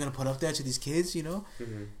that's what you're gonna put up there to these kids, you know.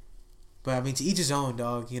 But I mean, to each his own,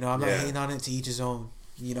 dog. You know, I'm not hating on it. To each his own.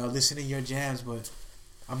 You know, listen to your jams, but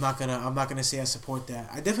I'm not gonna say I support that.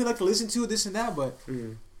 I definitely like to listen to this and that, but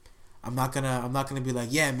I'm not gonna be like,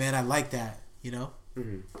 yeah, man, I like that. You know,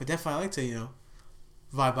 but definitely I like to, you know,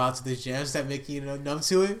 vibe out to those jams that make you, you know, numb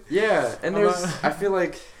to it. Yeah, and I feel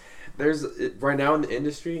like right now in the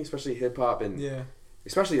industry, especially hip hop and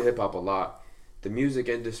especially hip hop a lot. The music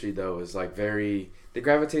industry though is like they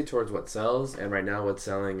gravitate towards what sells, and right now what's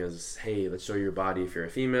selling is, hey, let's show your body if you're a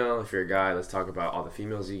female, if you're a guy, let's talk about all the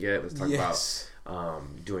females you get, let's talk about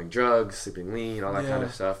doing drugs, sleeping lean, all that kind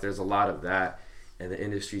of stuff. There's a lot of that, and the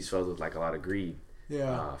industry's filled with like a lot of greed.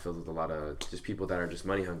 Filled with a lot of just people that are just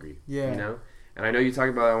money hungry. You know? And I know you talked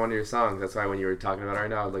about that on one of your songs. That's why when you were talking about it right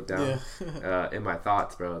now, I looked down in my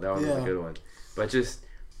thoughts, bro. That one was a good one. But just,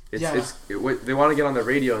 they want to get on the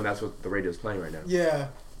radio, and that's what the radio's playing right now. Yeah.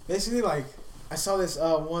 Basically, like, I saw this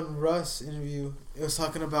one Russ interview. It was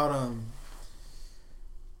talking about,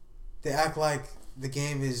 they act like the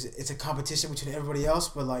game it's a competition between everybody else,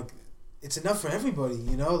 but, like, it's enough for everybody,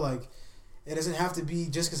 you know? Like, it doesn't have to be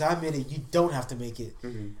just because I made it. You don't have to make it.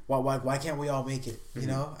 Why can't we all make it? You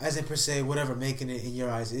know, as in per se, whatever making it in your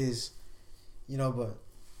eyes is, you know. But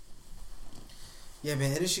yeah,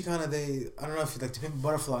 man, industry kind of I don't know if you like To Pimp a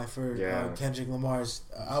Butterfly for Kendrick Lamar's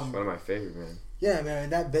album. One of my favorite, man. Yeah, man,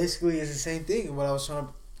 and that basically is the same thing. And what I was trying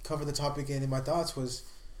to cover the topic in my thoughts was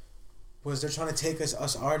they're trying to take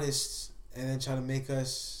us artists and then trying to make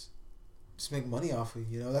us just make money off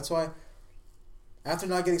of, you know. That's why. After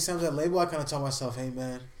not getting signed to that label, I kind of told myself, hey,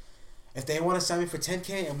 man, if they want to sign me for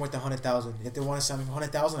 $10K, I'm worth $100,000. If they want to sign me for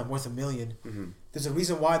 $100,000, I'm worth $1 million. There's a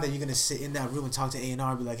reason why that you're going to sit in that room and talk to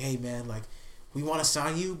A&R and be like, hey, man, like, we want to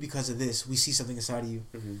sign you because of this. We see something inside of you.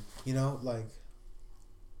 You know, like,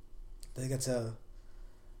 I think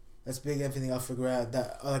that's big, everything up for grab,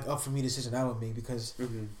 that, like, up for me decision I would make, because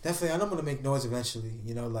definitely I know I'm going to make noise eventually,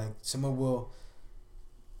 you know, like, someone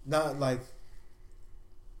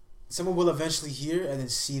will eventually hear and then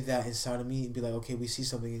see that inside of me and be like, okay, we see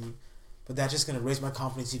something in you. But that's just going to raise my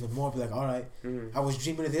confidence even more. Be like, all right, I was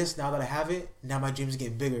dreaming of this. Now that I have it, now my dreams are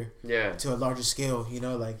getting bigger. Yeah. To a larger scale, you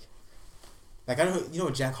know, like I don't know, you know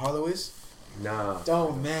what Jack Harlow is? Nah.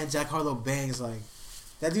 Oh, man, Jack Harlow bangs. Like,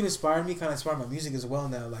 that dude inspired me, kind of inspired my music as well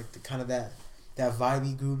now. Like, the kind of that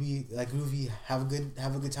vibey, groovy, have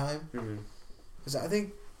a good time. Because I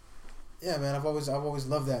think, yeah, man, I've always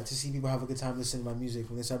loved that, to see people have a good time listening to my music.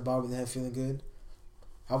 When they start bobbing their head feeling good,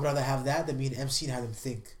 I would rather have that than be an MC and have them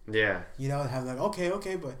think. Yeah. You know, have like,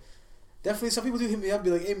 okay, but definitely some people do hit me up,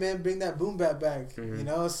 be like, hey, man, bring that boom bap back. You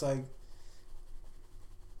know, it's like,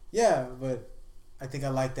 yeah, but I think I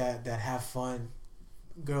like that have fun,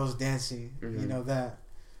 girls dancing, you know, that.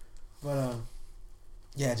 But,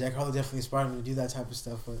 yeah, Jack Harlow definitely inspired me to do that type of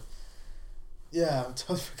stuff, but... Yeah, I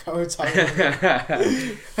totally forgot what we were talking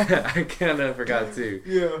about. I kind of forgot too.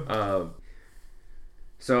 Yeah.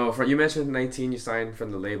 So you mentioned 19, you signed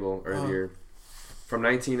from the label earlier. From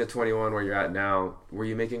 19 to 21, where you're at now, were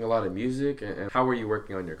you making a lot of music, and how were you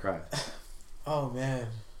working on your craft? Oh man.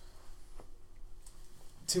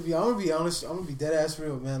 I'm gonna be honest. I'm gonna be dead ass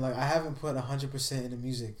real, man. Like, I haven't put 100% into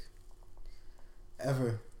music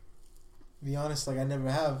ever. Be honest, like, I never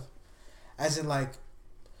have. As in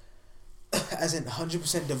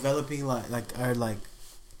 100% developing, like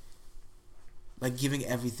giving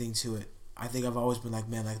everything to it. I think I've always been like,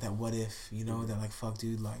 man, like that what if, you know, that like, fuck,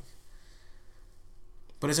 dude, like.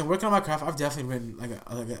 But as I'm working on my craft, I've definitely written like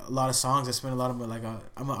a lot of songs. I spend a lot of my,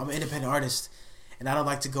 I'm an independent artist, and I don't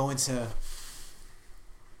like to go into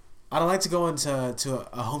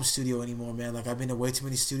a home studio anymore, man. Like, I've been to way too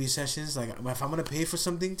many studio sessions. Like, if I'm gonna pay for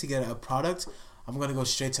something to get a product, I'm gonna go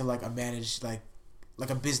straight to like a managed like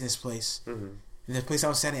a business place. And the place I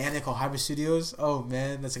was Santa Ana called Hybrid Studios. Oh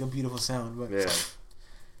man, that's like a beautiful sound. But yeah,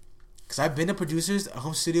 because I've been to producers,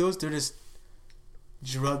 home studios, they're just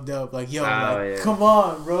drugged up. Like, yo, come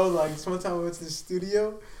on, bro. Like, sometime I went to the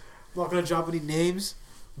studio. I'm not gonna drop any names,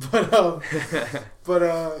 but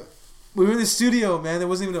we were in the studio, man. There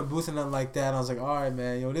wasn't even a booth or nothing like that. And I was like, all right,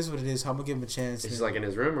 man, yo, this is what it is. I'm gonna give him a chance. It's like in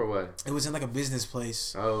his room or what? It was in like a business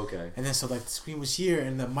place. Oh, okay. And then so like the screen was here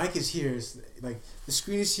and the mic is here. It's like the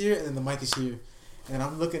screen is here and then the mic is here. And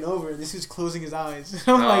I'm looking over and this dude's closing his eyes.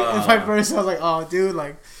 I'm like, in my first, I was like, oh, dude,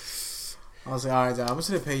 like, I was like, all right, I'm just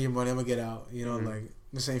gonna pay your money. I'm gonna get out. You know, like,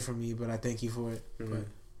 this ain't for me, but I thank you for it. But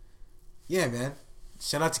yeah, man.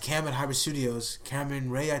 Shout out to Cam at Hybrid Studios. Cameron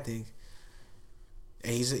Ray, I think.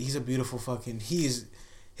 Hey, he's a beautiful fucking. His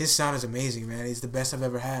sound is amazing, man. He's the best I've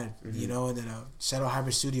ever had. You know, and then shout out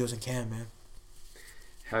Hybrid Studios and Cam, man.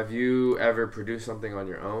 Have you ever produced something on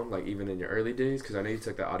your own, like even in your early days? Because I know you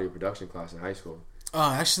took that audio production class in high school.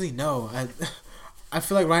 Actually, no. I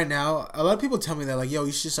feel like right now, a lot of people tell me that, like, yo,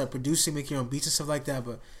 you should start producing, make your own beats and stuff like that,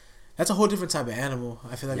 but that's a whole different type of animal.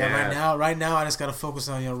 I feel like right now, I just gotta focus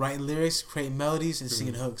on, you know, writing lyrics, creating melodies, and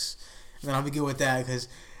singing hooks, and then I'll be good with that. Because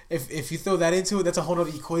if you throw that into it, that's a whole other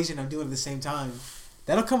equation I'm doing at the same time.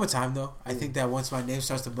 That'll come with time, though. I think that once my name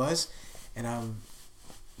starts to buzz, and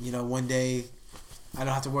one day I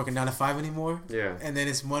don't have to work a 9 to 5 anymore. Yeah. And then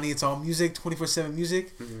it's money. It's all music, 24/7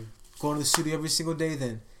 music. Mm-hmm. Going to the studio every single day.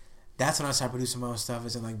 Then that's when I start producing my own stuff,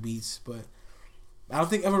 as in like beats. But I don't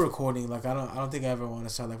think ever recording. Like I don't think I ever want to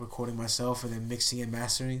start like recording myself and then mixing and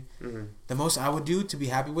mastering. Mm-hmm. The most I would do to be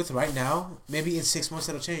happy with right now, maybe in 6 months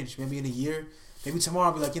that'll change. Maybe in a year. Maybe tomorrow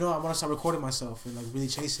I'll be like, I want to start recording myself and like really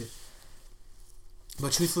chase it.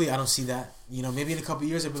 But truthfully, I don't see that. Maybe in a couple of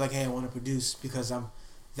years I'll be like, hey, I want to produce because I'm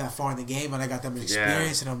that far in the game and I got that much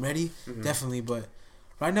experience and I'm ready. Mm-hmm. Definitely. But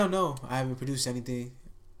right now, no, I haven't produced anything.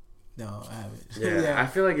 No, I haven't. Yeah. I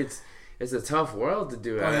feel like it's a tough world to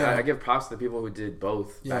do it. Oh, yeah. I give props to the people who did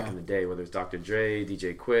both back in the day, whether it's Dr. Dre,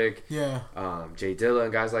 DJ Quick, Jay Dilla,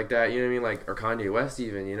 and guys like that. You know what I mean? Like, or Kanye West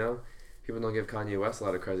even, People don't give Kanye West a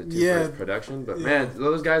lot of credit too for his production. But man,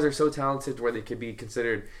 those guys are so talented where they could be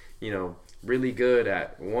considered, really good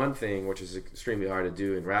at one thing, which is extremely hard to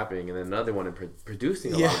do in rapping, and then another one in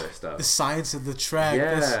producing a lot of their stuff. The science of the track.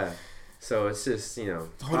 Yeah. So it's just, a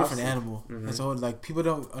whole different animal. Mm-hmm. It's all like people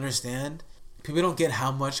don't understand. People don't get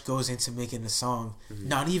how much goes into making a song. Mm-hmm.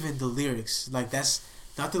 Not even the lyrics. Like that's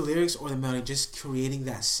not the lyrics or the melody. Just creating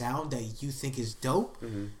that sound that you think is dope.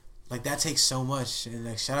 Mm-hmm. Like that takes so much. And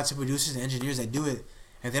like shout out to producers and engineers that do it.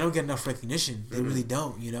 And they don't get enough recognition. They really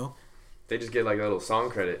don't. They just get like a little song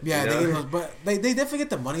credit. Yeah, they definitely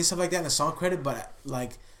get the money and stuff like that and the song credit. But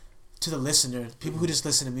like to the listener, people who just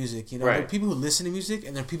listen to music. There are people who listen to music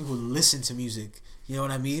and there are people who listen to music. You know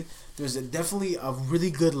what I mean? There's definitely a really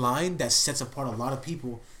good line that sets apart a lot of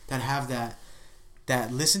people that have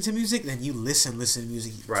that listen to music. Then you listen to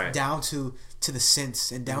music down to the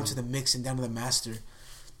synths and down to the mix and down to the master.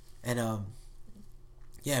 And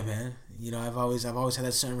yeah, man. I've always had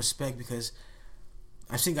that certain respect because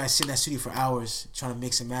I've seen guys sit in that studio for hours trying to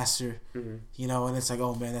mix and master. Mm-hmm. And it's like,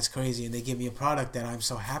 oh man, that's crazy. And they give me a product that I'm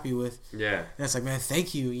so happy with. Yeah. And it's like, man,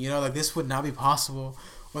 thank you. Like this would not be possible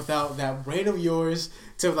without that brain of yours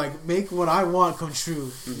to like make what I want come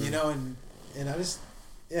true. Mm-hmm. And I just,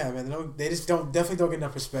 yeah, man, they just definitely don't get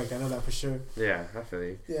enough respect. I know that for sure. Yeah, I feel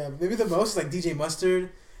you. Yeah, maybe the most is like DJ Mustard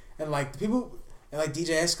and like the people and like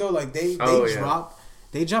DJ Esco, like they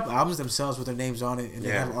drop albums themselves with their names on it and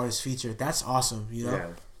they have artists featured. That's awesome, Yeah.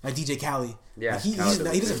 Like DJ Khaled. Yeah. Like he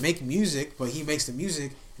doesn't make music, but he makes the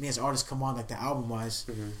music and he has artists come on like the album wise.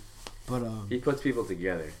 Mm-hmm. But he puts people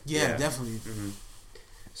together. Yeah, definitely. Mm-hmm.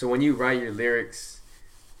 So when you write your lyrics,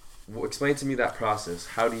 explain to me that process.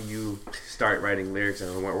 How do you start writing lyrics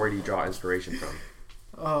and where do you draw inspiration from?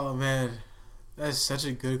 Oh man, that's such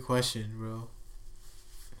a good question, bro.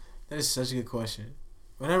 That is such a good question.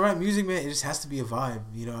 When I write music, man, it just has to be a vibe.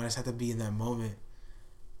 I just have to be in that moment.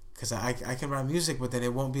 Because I can write music, but then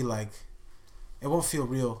it won't be like, it won't feel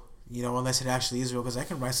real, unless it actually is real. Because I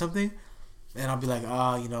can write something, and I'll be like, like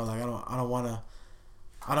I don't want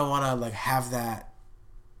to like have that.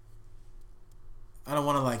 I don't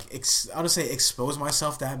want to like, I don't say expose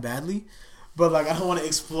myself that badly, but like I don't want to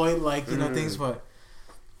exploit like things. But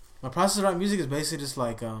my process of writing music is basically just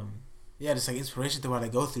like just like inspiration through what I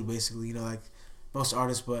go through. Basically, like most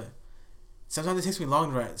artists, but. Sometimes it takes me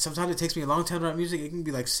long to write. Sometimes it takes me a long time to write music. It can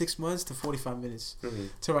be like 6 months to 45 minutes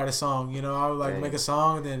to write a song. I'll like make a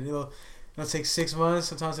song, and then it'll take 6 months.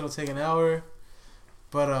 Sometimes it'll take an hour.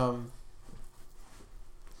 But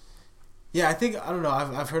yeah, I think I don't know.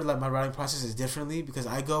 I've heard like my writing process is differently because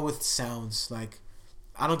I go with sounds. Like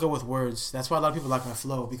I don't go with words. That's why a lot of people like my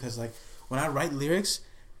flow because like when I write lyrics,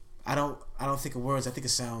 I don't think of words. I think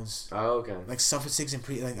of sounds. Oh, okay. Like suffixes and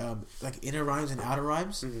like inner rhymes and outer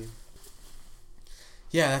rhymes. Mm-hmm.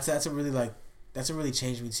 Yeah, that's a really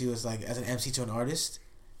changed me too. It's like as an MC to an artist,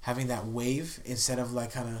 having that wave instead of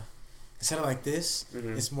like this,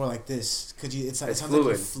 it's more like this. It sounds like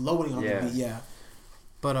you're floating on the beat. Yeah,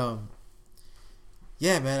 but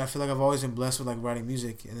yeah, man, I feel like I've always been blessed with like writing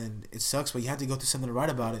music, and then it sucks, but you have to go through something to write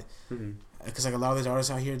about it. Because like a lot of these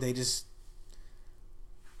artists out here, they just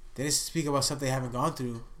speak about stuff they haven't gone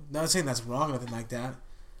through. Not saying that's wrong or nothing like that,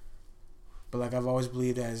 but like I've always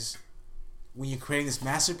believed as when you're creating this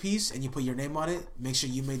masterpiece and you put your name on it, make sure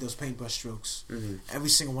you made those paintbrush strokes. Every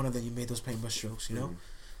single one of them, you made those paintbrush strokes.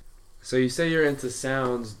 So you say you're into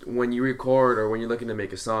sounds. When you record or when you're looking to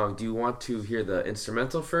make a song, do you want to hear the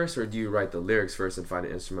instrumental first, or do you write the lyrics first and find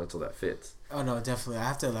an instrumental that fits? Oh no, definitely. I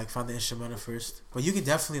have to like find the instrumental first. But you can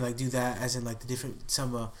definitely like do that, as in like the different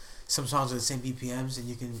some songs are the same BPMs, and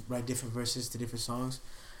you can write different verses to different songs.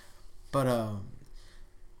 But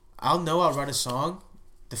I'll write a song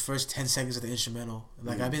the first 10 seconds of the instrumental.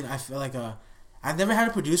 Like I feel like I've never had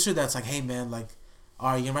a producer that's like, hey man, like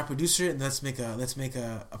all right, you're my producer, and let's make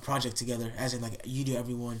a project together. As in, like, you do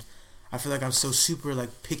everyone. I feel like I'm so super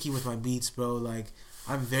like picky with my beats, bro. Like,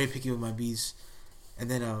 I'm very picky with my beats. And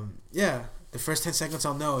then yeah, the first 10 seconds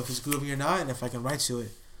I'll know if it's groovy or not, and if I can write to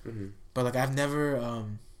it. Mm-hmm. But like I've never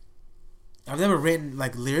written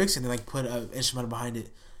like lyrics and then like put an instrumental behind it.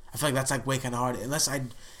 I feel like that's like way kind of hard unless I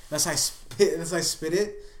spit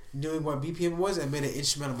it, knowing what BPM was, and made an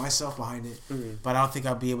instrumental myself behind it. Mm-hmm. But I don't think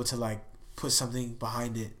I'll be able to like put something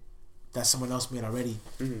behind it that someone else made already.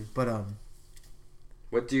 Mm-hmm. But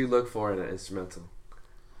what do you look for in an instrumental?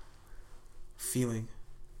 feeling.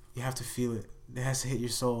 You have to feel it. It has to hit your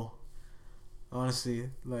soul. Honestly,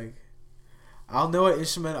 like, I'll know what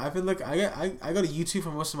instrumental. I've been looking. I go to YouTube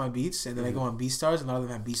for most of my beats, and then I go on BeatStars, and a lot of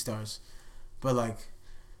them have BeatStars. But like,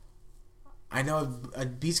 I know a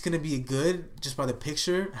beat's gonna be good just by the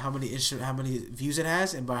picture, how many views it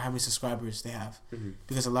has, and by how many subscribers they have. Mm-hmm.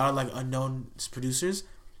 Because a lot of like unknown producers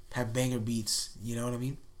have banger beats. You know what I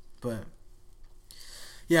mean? But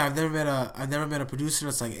yeah, I've never met a producer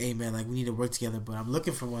that's like, hey man, like we need to work together. But I'm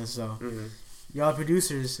looking for one. So y'all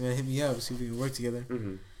producers, man, hit me up, see if we can work together.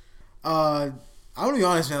 Mm-hmm. I'm gonna be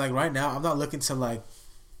honest, man. Like right now, I'm not looking to like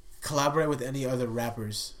collaborate with any other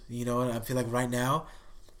rappers. You know, and I feel like right now,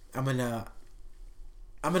 I'm in a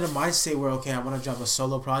mindset where okay, I want to drop a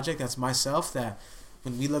solo project that's myself. That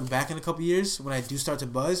when we look back in a couple years, when I do start to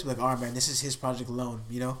buzz, we're like, all right, man, this is his project alone.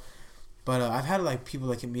 You know, but I've had like people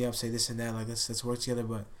like hit me up, say this and that, like let's work together.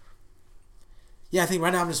 But yeah, I think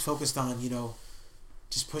right now I'm just focused on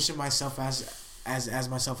just pushing myself as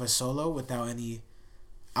myself as solo without any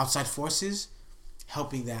outside forces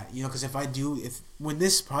helping that, because if when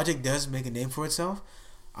this project does make a name for itself,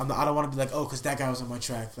 I don't want to be like, oh, because that guy was on my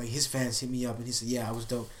track, like his fans hit me up and he said, yeah, I was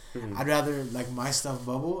dope. I'd rather like my stuff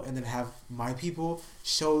bubble and then have my people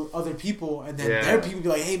show other people, and then their people be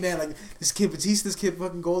like, hey man, like this kid Batista, this kid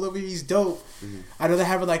fucking Gold over here, he's dope. I'd rather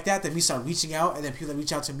have it like that than me start reaching out and then people that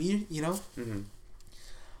reach out to me,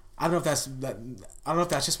 I don't know if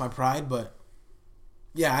that's just my pride, but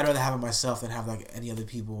yeah, I'd rather have it myself than have like any other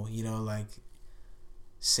people, like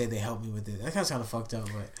say they help me with it. That kind of fucked up,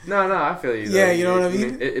 but no, I feel you. Yeah, you know what I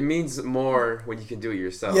mean. It means more when you can do it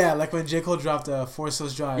yourself. Yeah, like when J. Cole dropped Forest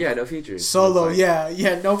Hills Drive. Yeah, no features. Solo,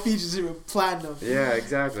 like, no features, platinum. Yeah,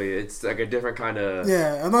 exactly. It's like a different kind of.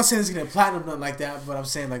 Yeah, I'm not saying it's gonna platinum nothing like that, but I'm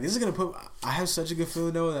saying like this is gonna put. I have such a good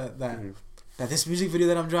feeling though that this music video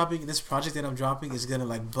that I'm dropping, this project that I'm dropping is gonna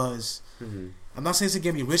like buzz. I'm not saying it's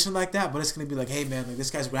gonna be rich like that, but it's gonna be like, hey man, like this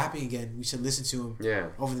guy's rapping again. We should listen to him. Yeah.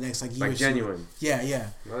 Over the next like year. Like or genuine. Two. Yeah.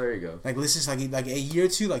 Oh, there you go. Like listen, like a year or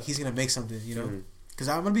two, like he's gonna make something, Because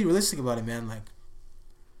I'm gonna be realistic about it, man. Like,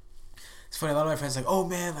 it's funny. A lot of my friends are like, oh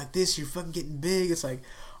man, like this, you're fucking getting big. It's like,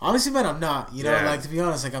 honestly, man, I'm not. Like to be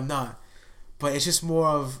honest, like I'm not. But it's just more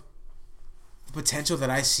of the potential that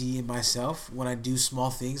I see in myself when I do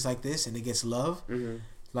small things like this and it gets love.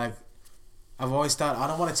 Like, I've always thought, I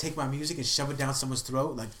don't want to take my music and shove it down someone's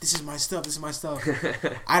throat. Like, this is my stuff.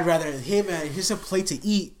 I'd rather, hey man, here's a plate to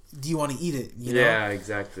eat. Do you want to eat it? Yeah,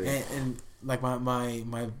 exactly. And like my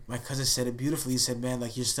cousin said it beautifully. He said, man,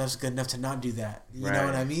 like your stuff's good enough to not do that. You know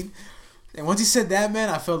what I mean? And once he said that, man,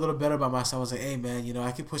 I felt a little better about myself. I was like, hey man,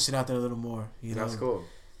 I can push it out there a little more. That's cool.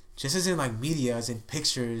 Just as in like media, as in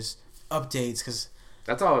pictures, updates, because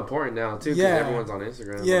that's all important now too. Because everyone's on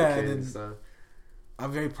Instagram. Yeah, and stuff.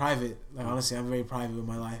 I'm very private. Like honestly, I'm very private with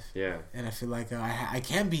my life. Yeah. And I feel like I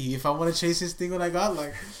can be if I want to chase this thing what I got.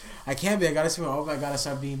 Like I can be. I gotta see more open. I gotta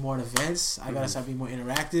start being more in events. I gotta start being more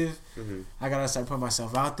interactive. I gotta start putting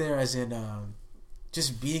myself out there, as in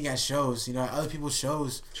just being at shows. At other people's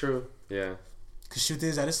shows. True. Yeah. Cause truth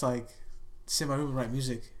is, I just like sit in my room and write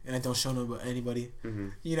music, and I don't show anybody.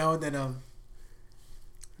 And then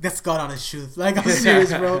that's God honest truth. Like I'm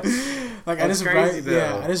serious, bro. Like I just write,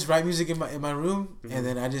 I just write music in my room, and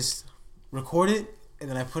then I just record it, and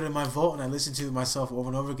then I put it in my vault, and I listen to it myself over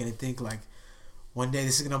and over again, and think like, one day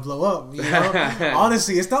this is gonna blow up.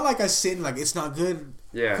 Honestly, it's not like I sit and like it's not good.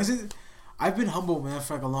 Yeah. Because I've been humble, man,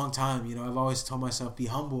 for like a long time. I've always told myself be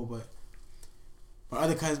humble, but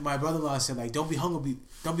my brother-in-law said like don't be humble,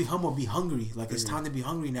 be hungry. Like it's time to be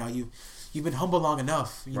hungry now. You've been humble long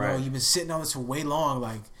enough. You've been sitting on this for way long.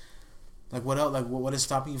 Like what else? Like what is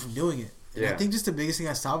stopping you from doing it? And I think just the biggest thing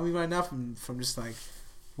that's stopping me right now from just like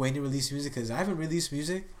waiting to release music, because I haven't released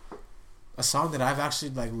music. A song that I've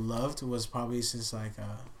actually like loved was probably since like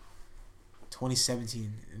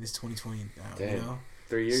 2017, and it's 2020 now.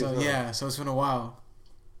 3 years. So yeah, so it's been a while.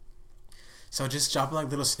 So just dropping like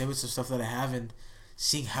little snippets of stuff that I have and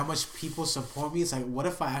seeing how much people support me. It's like, what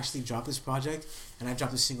if I actually drop this project and I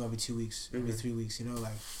drop this single every 2 weeks, every 3 weeks?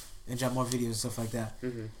 Like and drop more videos and stuff like that.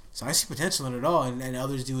 Mm-hmm. So I see potential in it all, and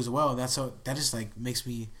others do as well. And that just like makes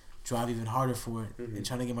me drive even harder for it and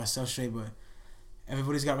trying to get myself straight. But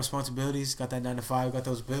everybody's got responsibilities, got that 9 to 5, got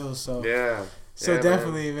those bills. So yeah,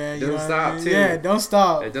 definitely, man. It doesn't stop, too. Yeah, don't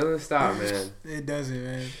stop. It doesn't stop, man. It doesn't,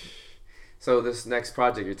 man. So this next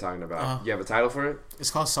project you're talking about, you have a title for it? It's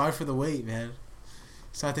called Sorry for the Wait, man.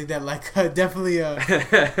 So I think that like definitely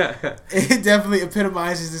it definitely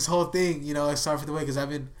epitomizes this whole thing, you know, like Sorry for the Wait, because I've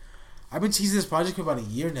been teasing this project for about a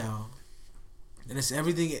year now, and it's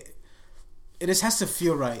everything. It just has to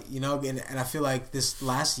feel right, you know, and I feel like this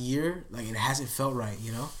last year, like it hasn't felt right,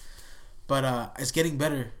 you know, but it's getting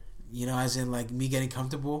better, you know, as in like me getting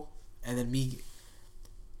comfortable, and then me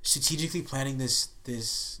strategically planning this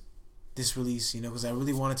release, you know, because I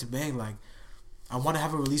really wanted to bang. Like, I want to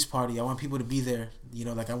have a release party. I want people to be there, you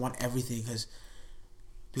know, like I want everything, because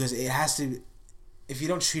it has to. If you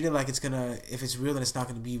don't treat it like if it's real, then it's not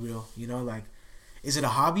gonna be real, you know. Like, is it a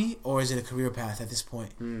hobby or is it a career path at this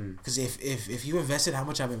point? Because if you invested how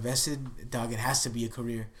much I've invested, dog, it has to be a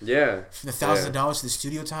career. Yeah. From the thousands of dollars to the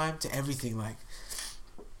studio time to everything, like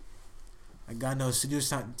God knows,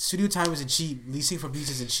 studio time isn't cheap. Leasing for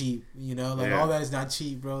beats isn't cheap. You know, like all that is not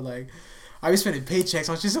cheap, bro. Like, I be spending paychecks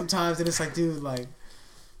on shit sometimes, and it's like, dude, like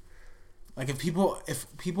if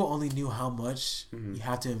people only knew how much you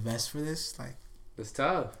have to invest for this, like, it's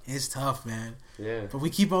tough. It's tough, man. Yeah. But we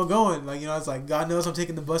keep on going. Like, you know, it's like, God knows I'm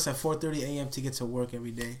taking the bus at 4:30 a.m. to get to work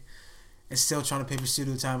every day, and still trying to pay for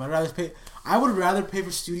studio time. I would rather pay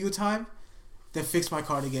for studio time than fix my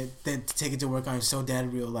car than to take it to work. I'm so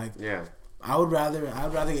dead real. Like, yeah. I'd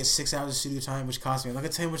rather get 6 hours of studio time, which costs me. I'm not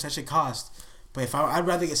gonna tell you how much that should cost, but I'd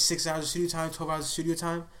rather get 6 hours of studio time, 12 hours of studio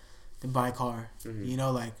time, than buy a car. You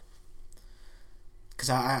know, like, because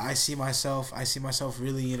I see myself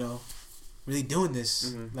really, you know, really doing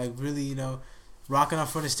this, like really, you know, rocking out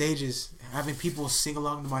front of stages, having people sing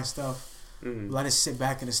along to my stuff, let us sit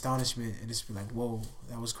back in astonishment and just be like, whoa,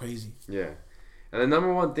 that was crazy. Yeah. And the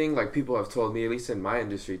number one thing, like, people have told me, at least in my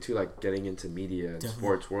industry too, like getting into media and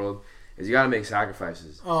sports world, is you gotta make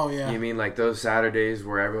sacrifices. Oh yeah. You mean like those Saturdays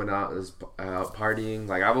where everyone out is out partying?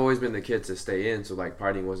 Like, I've always been the kid to stay in, so like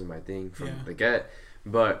partying wasn't my thing from the get.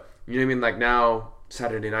 But you know what I mean? Like, now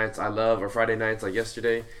Saturday nights or Friday nights, like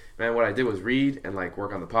yesterday, man, what I did was read and like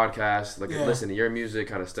work on the podcast, like listen to your music,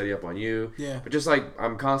 kind of study up on you. Yeah. But just like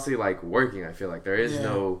I'm constantly like working. I feel like there is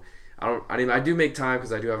no. I do make time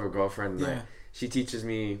because I do have a girlfriend. And she teaches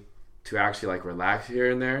me to actually like relax here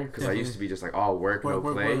and there, because I used to be just like all work, no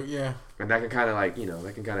play. And that can kind of like, you know,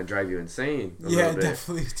 that can kind of drive you insane a little bit.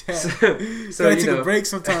 Definitely. So you gotta take a break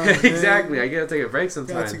sometimes. Exactly, I gotta take a break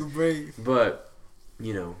sometimes. Gotta take a break. But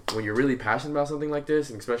you know, when you're really passionate about something like this,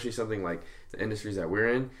 and especially something like the industries that we're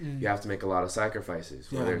in, you have to make a lot of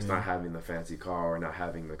sacrifices. Whether it's not having the fancy car or not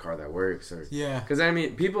having the car that works, or because I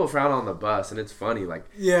mean, people frown on the bus, and it's funny. Like,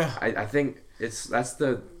 I think that's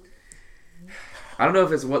the. I don't know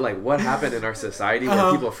if it's what happened in our society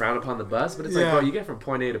where people frown upon the bus, but it's like, bro, you get from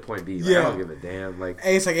point A to point B. Like, I don't give a damn. Like,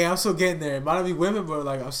 hey, it's like, hey, I'm still getting there. It might not be women, but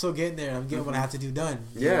like, I'm still getting there. I'm getting what I have to do done.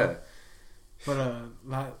 You know? But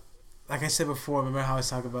like I said before, remember how I was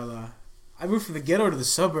talking about I moved from the ghetto to the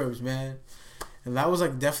suburbs, man, and that was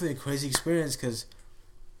like definitely a crazy experience, because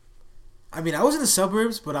I mean, I was in the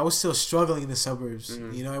suburbs, but I was still struggling in the suburbs.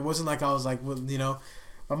 You know, it wasn't like I was like, you know,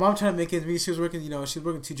 my mom tried to make it me. She was working, you know, she was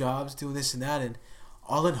working 2 jobs, doing this and that, and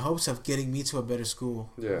all in hopes of getting me to a better school.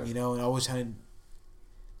 Yeah. You know, and always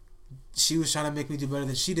she was trying to make me do better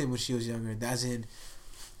than she did when she was younger. That's in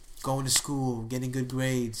going to school, getting good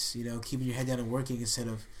grades, you know, keeping your head down and working instead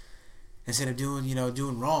of doing, you know,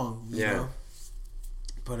 doing wrong. You know?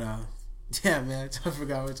 But yeah, man, I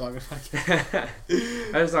forgot what we're talking about.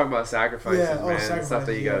 I was talking about sacrifices, man. Stuff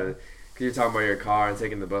that you gotta, because you're talking about your car and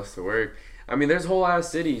taking the bus to work. I mean, there's whole ass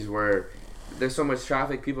cities where there's so much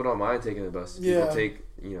traffic, people don't mind taking the bus. People take,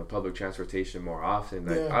 you know, public transportation more often.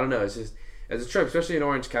 Like, I don't know, it's just, as a trip, especially in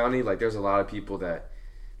Orange County, like, there's a lot of people that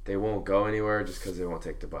they won't go anywhere just because they won't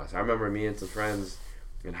take the bus. I remember me and some friends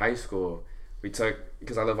in high school, we took,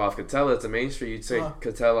 because I live off Catella, it's a main street, you take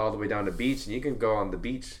Catella all the way down to Beach, and you can go on the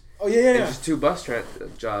beach. Oh, yeah. Just 2 bus what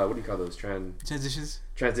do you call those? Transitions,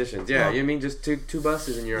 yeah. You mean just two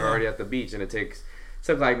buses and you're already at the beach, and it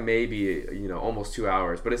took like maybe, you know, almost 2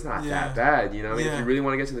 hours, but it's not that bad, you know. I mean, if you really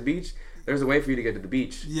want to get to the beach, there's a way for you to get to the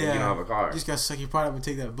beach and you don't have a car. You just gotta suck your pride up and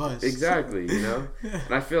take that bus. Exactly, you know.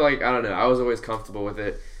 And I feel like, I don't know, I was always comfortable with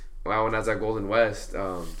it. When I was at Golden West,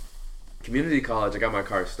 community college, I got my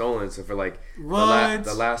car stolen. So for like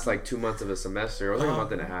the last like 2 months of a semester, it was like a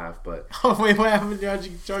month and a half. But wait, what happened? How'd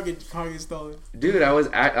your car get stolen? Dude,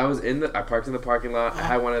 I parked in the parking lot. I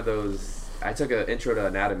had one of those I took an intro to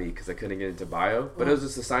anatomy because I couldn't get into bio, but it was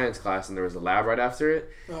just a science class, and there was a lab right after it.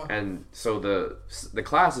 And so the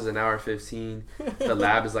class is an hour 15. The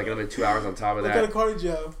lab is like another 2 hours on top of that. What kind of car did you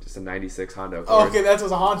have? Just a 96 Honda Accord. Oh, okay, that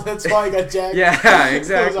was a Honda. That's why I got jacked. Yeah,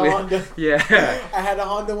 exactly. It was a Honda. Yeah. I had a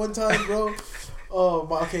Honda one time, bro. Oh,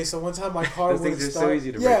 okay, so one time my car Those wouldn't things are start. so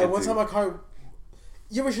easy to break into. One time my car...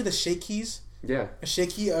 You ever hear the shake keys? Yeah. A shake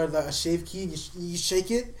key or a shave key, and you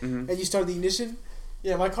shake it, Mm-hmm. and you start the ignition.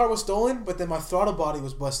 Yeah, my car was stolen, but then my throttle body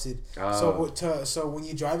was busted. Oh. So when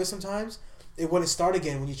you drive it sometimes, it wouldn't start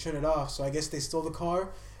again when you turn it off. So I guess they stole the car,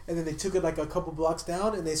 and then they took it like a couple blocks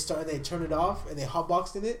down, and they turned it off, and they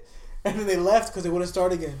hotboxed in it, and then they left because it wouldn't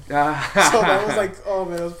start again. So that was like, oh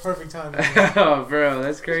man, it was perfect timing. Oh, bro,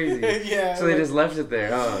 that's crazy. Yeah. So they just left it there,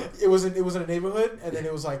 huh? It was in a neighborhood, and then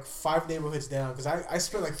it was like 5 neighborhoods down because I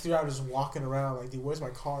spent like 3 hours just walking around like, dude, where's my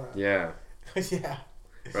car at? Yeah. Yeah.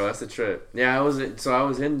 Bro, that's a trip. Yeah, I was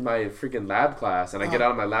in my freaking lab class, and I get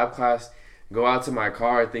out of my lab class, go out to my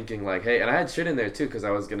car thinking like, hey, and I had shit in there too because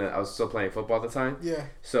I was still playing football at the time. Yeah.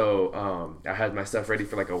 So I had my stuff ready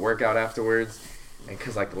for like a workout afterwards, and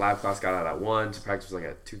because like the lab class got out at 1, so practice was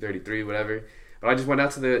like at 2:33, whatever. But I just went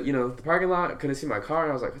out to the parking lot, couldn't see my car,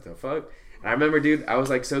 and I was like, what the fuck? And I remember, dude, I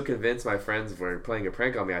was like so convinced my friends were playing a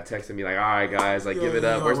prank on me. I texted me like, all right, guys, like give it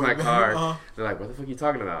up. Where's my car? They're like, what the fuck are you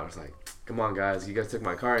talking about? I was like, come on, guys, you guys took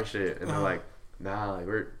my car and shit. And they're like, nah, like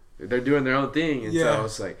they're doing their own thing. And so I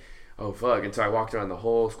was like, oh fuck. And so I walked around the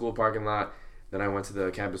whole school parking lot. Then I went to the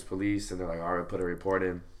campus police, and they're like, all right, put a report in.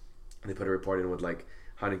 And they put a report in with like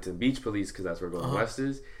Huntington Beach Police because that's where Golden West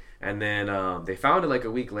is. And then they found it like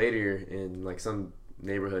a week later in like some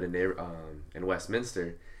neighborhood in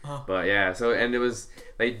Westminster. But yeah, so and it was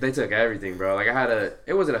they took everything, bro. Like I had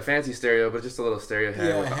it wasn't a fancy stereo, but just a little stereo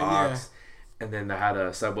head with the aux. And then I had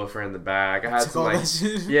a subwoofer in the back. I had some like so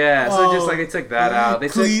just like they took that out. They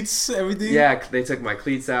cleats, everything. Yeah, they took my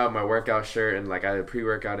cleats out, my workout shirt, and like I had a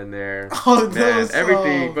pre-workout in there. Oh, man,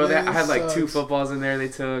 everything, bro. Man, I had like 2 footballs in there. They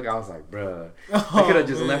took. I was like, bro, I could have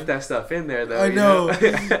just left that stuff in there though. I know.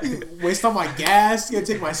 Waste all my gas. You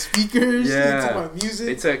gotta take my speakers. Yeah. You gotta take my music.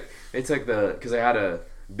 They took because I had a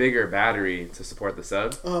bigger battery to support the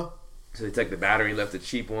sub. So they took the battery, left a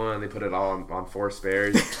cheap one. They put it all on 4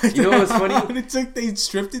 spares. You know what was funny? They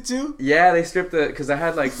stripped it too? Yeah, they stripped it because I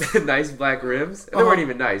had like nice black rims. They weren't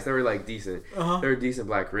even nice. They were like decent. They were decent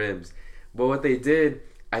black rims. But what they did,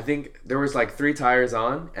 I think there was like 3 tires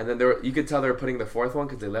on, and then you could tell they were putting the 4th one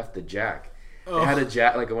because they left the jack. They had a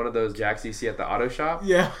jack, like one of those jacks you see at the auto shop.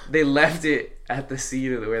 Yeah. They left it at the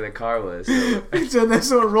seat of where the car was. So that's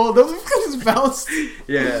what rolled up because it's bounced.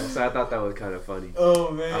 Yeah, so I thought that was kind of funny.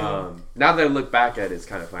 Oh, man. Now that I look back at it, it's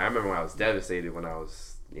kind of funny. I remember when I was devastated when I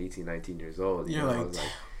was 18, 19 years old. You're I was like,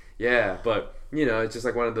 yeah, but, it's just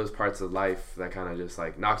like one of those parts of life that kind of just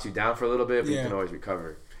like knocks you down for a little bit, but you can always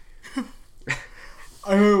recover.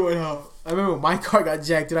 I remember when my car got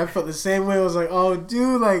jacked, dude. I felt the same way. I was like, oh,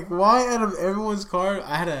 dude, like, why out of everyone's car?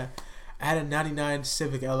 I had a 99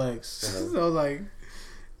 Civic LX. So, like,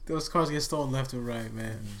 those cars get stolen left and right,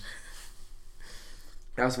 man.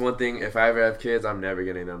 That's one thing. If I ever have kids, I'm never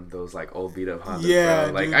getting them those, like, old beat-up Hondas, yeah,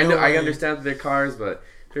 bro. Like, dude, I understand that they're cars, but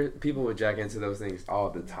people would jack into those things all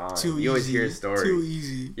the time. You always hear stories. Too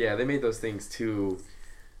easy. Yeah, they made those things too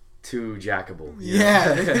jackable.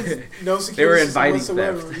 Yeah. No security. They were inviting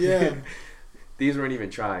whatsoever. theft. Yeah. These weren't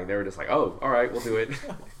even trying. They were just like, oh, all right, we'll do it.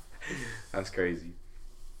 That's crazy.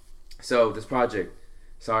 So, this project,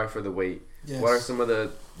 sorry for the wait. Yes. What are some of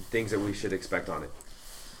the things that we should expect on it?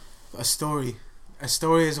 A story as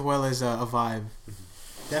well as a vibe.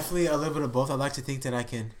 Mm-hmm. Definitely a little bit of both. I like to think that I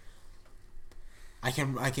can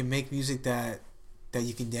make music that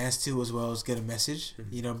you can dance to as well as get a message.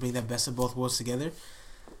 Mm-hmm. Bring that best of both worlds together.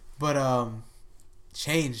 But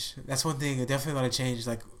change. That's one thing. Definitely a lot of change.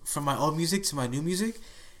 Like from my old music to my new music,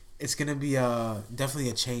 it's gonna be definitely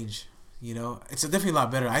a change. It's definitely a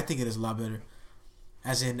lot better. I think it is a lot better,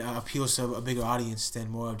 as in appeals to a bigger audience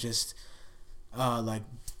than more of just like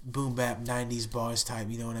boom bap 90s bars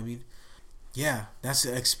type. You know what I mean? Yeah,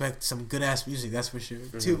 expect some good ass music. That's for sure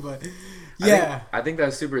too. But yeah, I think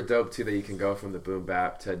that's super dope too. That you can go from the boom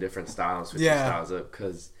bap to a different style and switch your styles up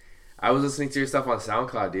because. I was listening to your stuff on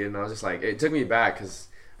SoundCloud, dude, and I was just like, it took me back because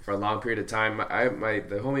for a long period of time, the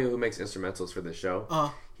homie who makes instrumentals for the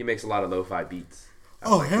show, he makes a lot of lo-fi beats.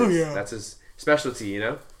 Yeah! That's his specialty,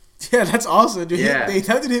 Yeah, that's awesome, dude. Yeah, they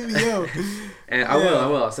had to hit me up. And I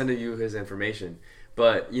will. I'll send you his information.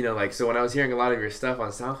 But so when I was hearing a lot of your stuff on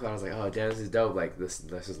SoundCloud, I was like, oh damn, this is dope. Like this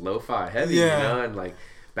is lo-fi heavy, and like.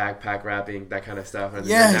 backpack rapping, that kind of stuff, and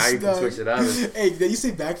Yes, now you can switch it up. Hey, did you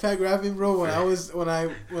say backpack rapping, bro? When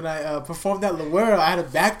I performed at Loera, I had a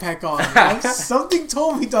backpack on. Dog. Something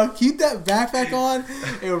told me, dog, keep that backpack on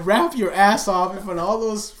and rap your ass off in front of all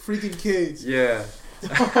those freaking kids. Yeah.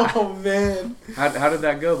 Oh man. How did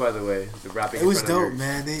that go, by the way? The rapping. It was dope,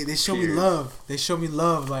 man. They showed me love. They showed me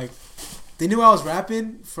love. Like, they knew I was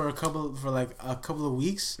rapping for a couple of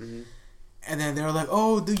weeks. Mm-hmm. And then they were like,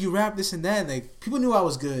 "Oh, dude, you rap this and that." Like, people knew I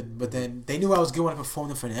was good, but then they knew I was good when I performed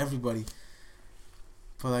in front of everybody.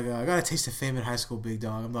 But like, I got a taste of fame in high school, big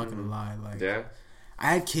dog. I'm not gonna lie. Like, yeah,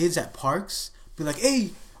 I had kids at parks be like, "Hey,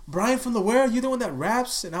 Brian from Loera, you're the one that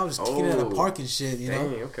raps," and I was just kicking it at a park and shit, you know.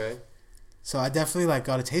 Okay. So I definitely like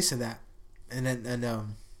got a taste of that, and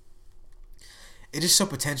it just showed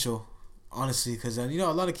potential, honestly, because you know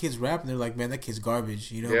a lot of kids rap and they're like, "Man, that kid's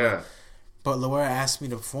garbage," you know. Yeah. But Loera asked me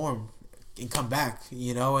to perform and come back,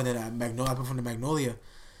 you know, and then I performed in Magnolia.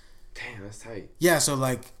 Damn, that's tight. Yeah, so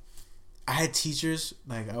like, I had teachers,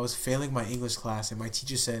 like I was failing my English class, and my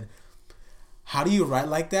teacher said, "How do you write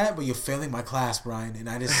like that? But you're failing my class, Brian." And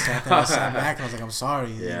I just sat there, and I sat back, and I was like, "I'm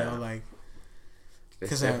sorry," you know, like,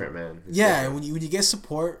 it's different, man. It's different. When you get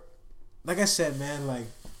support, like I said, man, like,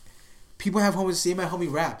 people have homies. See, my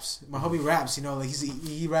homie raps. My homie raps, you know, like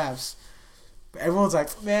he raps. But everyone's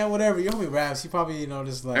like, "Man, whatever, your homie raps." He probably, you know,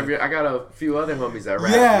 just like... I got a few other homies that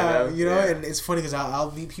rap, yeah, you know, and it's funny because I'll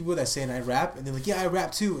meet people that say, I rap, and they're like, "Yeah, I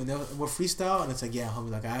rap too," and we're freestyle, and it's like, "Yeah, homie,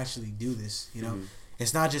 like, I actually do this," you know? Mm-hmm.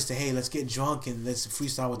 It's not just hey, let's get drunk and let's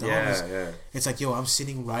freestyle with the homies. Yeah. It's like, yo, I'm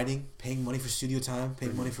sitting, writing, paying money for studio time,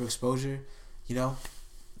 paying money for exposure, you know?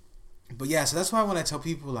 But yeah, so that's why when I tell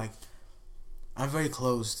people, like, I'm very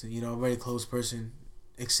closed, you know, a very closed person,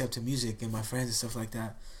 except to music and my friends and stuff like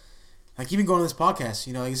that. Like, even going on this podcast,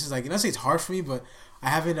 you know, like, this is like, I say it's hard for me, but I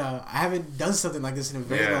haven't done something like this in a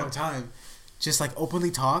very long time. Just like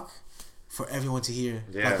openly talk for everyone to hear.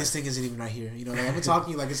 Yeah. Like, this thing isn't even right here. You know, like, I've been talking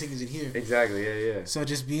to you like this thing isn't here. Exactly. Yeah. So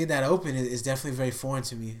just being that open is definitely very foreign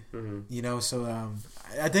to me. Mm-hmm. You know, so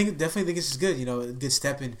I definitely think this is good. You know, a good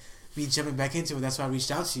step in me jumping back into it. That's why I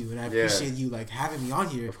reached out to you, and I appreciate you like having me on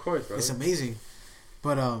here. Of course, bro. It's amazing.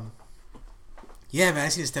 But yeah, man, I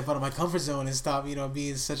just need to step out of my comfort zone and stop, you know,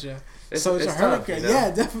 being such a hermit. You know?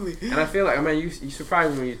 Yeah, definitely. And I feel like, I mean, you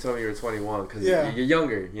surprised me when you told me you were 21 because you're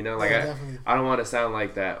younger, you know? Like, I don't want to sound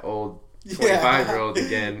like that old 25-year-old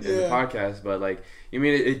again in the podcast, but, like, you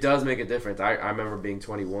mean, it does make a difference. I remember being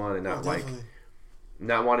 21 and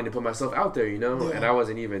not wanting to put myself out there, you know? Yeah. And I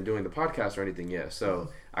wasn't even doing the podcast or anything yet. So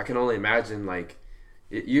I can only imagine, like,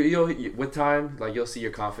 you'll with time, like, you'll see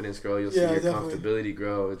your confidence grow, you'll see your comfortability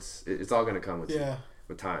grow. It's all gonna come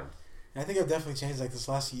with time. And I think I've definitely changed like this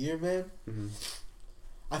last year, man. Mm-hmm.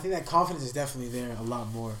 I think that confidence is definitely there a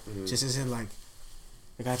lot more. Mm-hmm. Just as in like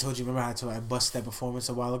I told you, remember I busted that performance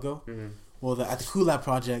a while ago? Mm-hmm. Well, at the Cool Lab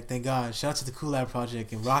Project, thank God. Shout out to the Cool Lab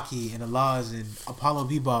Project and Rocky and Alaz and Apollo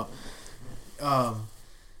Bebop.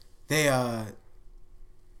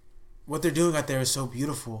 What they're doing out there is so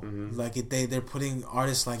beautiful. Mm-hmm. Like they're putting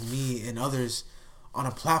artists like me and others on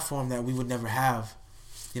a platform that we would never have.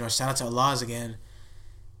 You know, shout out to Alaz again.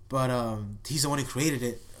 But he's the one who created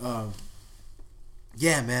it.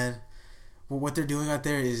 Yeah, man. What they're doing out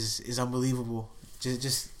there is unbelievable.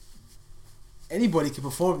 Just anybody can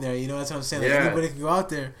perform there. You know, that's what I'm saying. Like, anybody can go out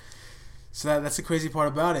there. So that's the crazy part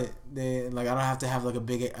about it. I don't have to have like a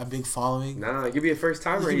big following. No, it could be a first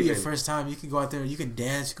timer. It could be a first time. You can go out there. You can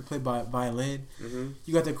dance. You can play violin. Mm-hmm.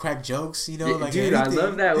 You got to crack jokes. You know, like dude, anything. I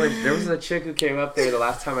love that. Like, there was a chick who came up there the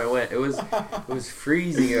last time I went. It was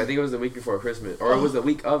freezing. I think it was the week before Christmas, or it was the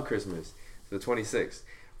week of Christmas, the 26th.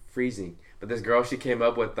 Freezing. But this girl, she came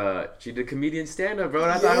up with she did comedian stand up, bro.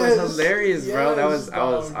 And I thought it was hilarious, bro.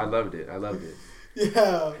 I loved it.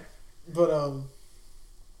 Yeah, but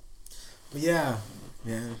yeah,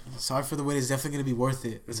 sorry for the wait. It's definitely gonna be worth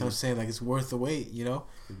it. That's what I'm saying. Like, it's worth the wait, you know.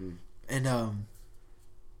 Mm-hmm. And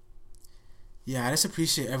yeah, I just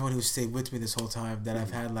appreciate everyone who stayed with me this whole time. That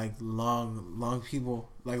I've had like long people,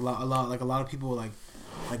 like a lot of people like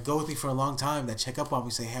go with me for a long time. That check up on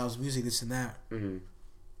me, say, "Hey, how's music? This and that." Mm-hmm.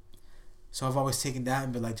 So I've always taken that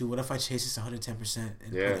and been like, dude, what if I chase this 110%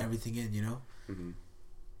 and put everything in, you know? Mm-hmm.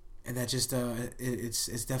 And that just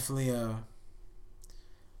it's definitely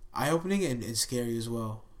eye-opening and scary as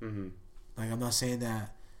well. Mm-hmm. Like, I'm not saying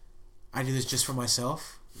that I do this just for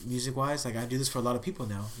myself, music-wise. Like, I do this for a lot of people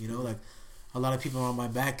now, you know? Like, a lot of people are on my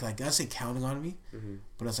back, like, I say counting on me. Mm-hmm.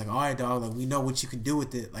 But it's like, all right, dog, like, we know what you can do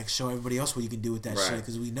with it. Like, show everybody else what you can do with that shit,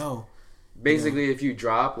 because we know. Basically, if you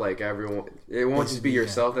drop, like, everyone, it won't just be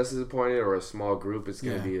yourself that's disappointed or a small group. It's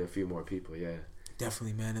going to be a few more people,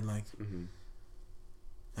 Definitely, man. And, like,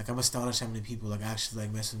 Like, I'm astonished how many people like actually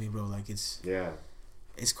like mess with me, bro. Like,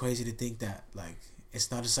 it's crazy to think that like it's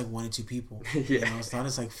not just like 1 or 2 people. Yeah. You know, it's not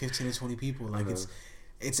just like 15 or 20 people. Like,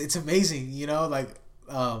 it's amazing. You know, like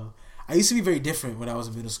I used to be very different when I was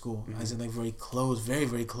in middle school. As in like very close, very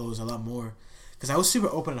very close, a lot more. Because I was super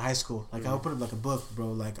open in high school. Like, I opened up like a book,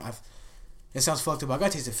 bro. Like, it sounds fucked up, but I got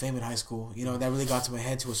a taste of fame in high school. You know, that really got to my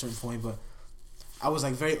head to a certain point. But I was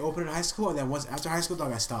like very open in high school, and then once after high school,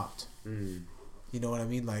 dog, I stopped. You know what I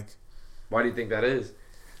mean? Like, why do you think that is?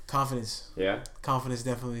 Confidence. Yeah. Confidence,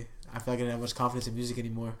 definitely. I feel like I don't have much confidence in music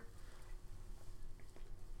anymore.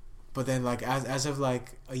 But then, like, as of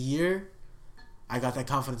like a year, I got that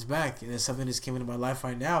confidence back, and then something just came into my life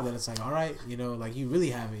right now that it's like, all right, you know, like, you really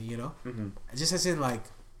have it, you know. Just as in like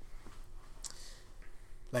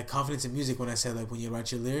confidence in music. When I said like when you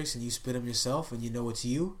write your lyrics and you spit them yourself and you know it's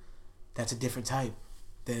you, that's a different type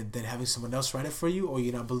than having someone else write it for you, or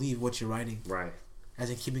you not believe what you're writing. Right. As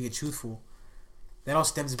in keeping it truthful. That all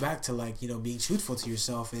stems back to like, you know, being truthful to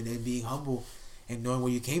yourself and being humble and knowing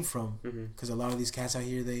where you came from. Because a lot of these cats out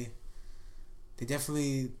here, they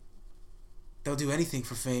definitely, they'll do anything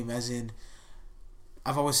for fame. As in,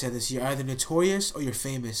 I've always said this: you're either notorious or you're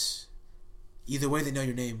famous. Either way, they know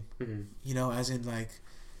your name. You know, as in like,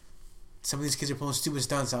 some of these kids are pulling stupid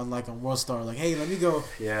stunts on like on World Star. Like, hey, let me go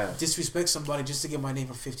disrespect somebody just to get my name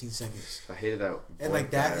for 15 seconds. I hated that. And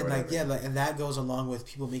like that, and like and that goes along with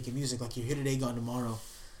people making music. Like, you're here today, gone tomorrow.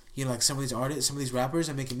 You know, like some of these artists, some of these rappers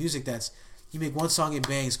are making music that's, you make one song, it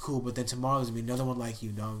bangs, cool, but then tomorrow there's gonna be another one like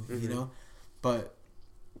you, dog. You know, but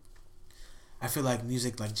I feel like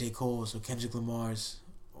music like J. Cole's or Kendrick Lamar's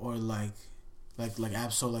or like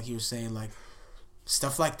Absol, like you were saying, like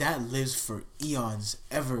stuff like that lives for eons,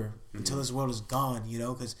 ever, until this world is gone, you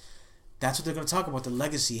know, because that's what they're going to talk about, the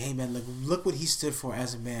legacy. Hey, man, like, look what he stood for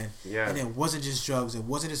as a man. Yeah. And it wasn't just drugs. It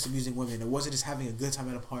wasn't just abusing women. It wasn't just having a good time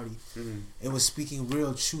at a party. It was speaking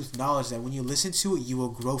real truth, knowledge that when you listen to it, you will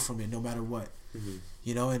grow from it no matter what.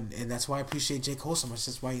 You know, and that's why I appreciate J. Cole so much.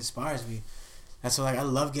 That's why he inspires me. That's why, like, I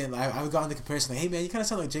love getting, I've gotten the comparison, like, hey, man, you kind of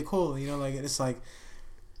sound like J. Cole, you know, like, it's like,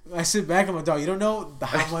 I sit back, I'm like, dog, you don't know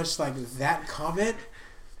how much, like, that comment,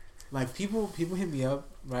 like, people hit me up,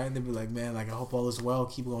 right, and they'll be like, man, like, I hope all is well,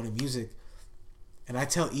 keep going in music, and I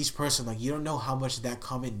tell each person, like, you don't know how much that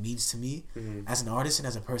comment means to me, as an artist and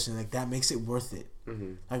as a person, like, that makes it worth it,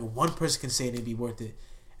 like, one person can say it and it'd be worth it,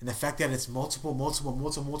 and the fact that it's multiple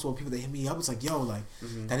people that hit me up, it's like, yo, like,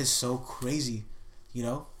 that is so crazy, you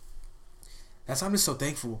know. That's why I'm just so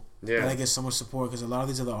thankful that I get so much support, because a lot of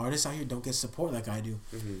these other artists out here don't get support like I do.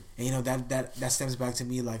 And you know, that stems back to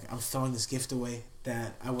me, like, I'm throwing this gift away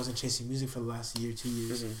that I wasn't chasing music for the last year, 2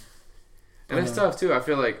 years. And it's tough too. I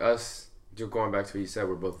feel like us, just going back to what you said,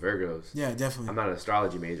 we're both Virgos. Yeah, definitely. I'm not an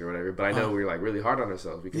astrology major or whatever, but I know we're like really hard on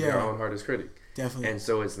ourselves because we're our own hardest critic. Definitely. And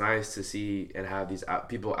so it's nice to see and have these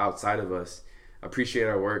people outside of us appreciate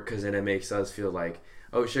our work, because then it makes us feel like,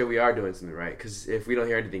 oh shit, we are doing something right. Because if we don't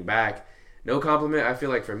hear anything back, no compliment, I feel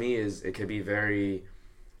like for me, is it could be very,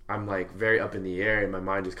 I'm like very up in the air and my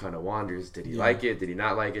mind just kind of wanders. Did he like it? Did he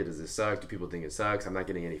not like it? Does it suck? Do people think it sucks? I'm not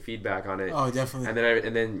getting any feedback on it. Oh, definitely.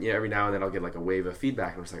 And then every now and then I'll get like a wave of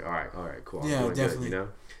feedback, and I'm just like, all right, cool. I'm doing definitely. good, you know?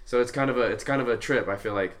 So it's kind of a trip. I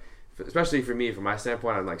feel like, especially for me, from my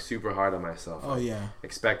standpoint, I'm like super hard on myself. Oh, yeah.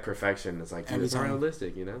 Expect perfection. It's like, dude, it's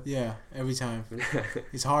unrealistic, you know? Yeah, every time.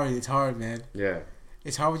 It's hard, man. Yeah.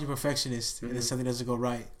 It's hard when you're a perfectionist and then something doesn't go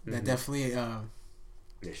right. That definitely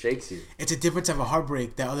it shakes you. It's a different type of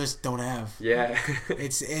heartbreak that others don't have. Yeah.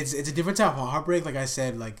 it's a different type of heartbreak. Like I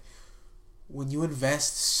said, like, when you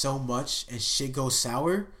invest so much and shit goes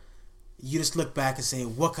sour, you just look back and say,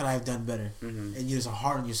 what could I have done better? And you just are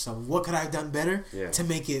hard on yourself. What could I have done better to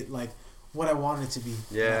make it like what I wanted it to be?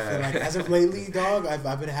 Yeah. And I feel like as of lately, dog,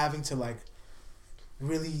 I've been having to like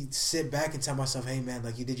really sit back and tell myself, hey man,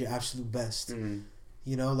 like, you did your absolute best.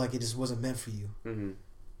 You know, like, it just wasn't meant for you.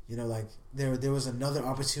 You know, like, there was another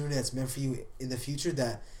opportunity that's meant for you in the future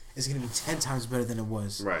that is going to be 10 times better than it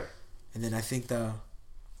was. Right. And then I think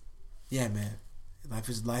yeah, man, life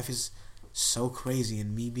is so crazy,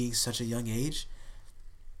 and me being such a young age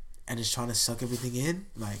and just trying to suck everything in,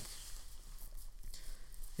 like,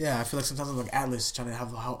 yeah, I feel like sometimes I'm like Atlas, trying to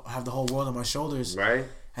have the whole world on my shoulders. Right.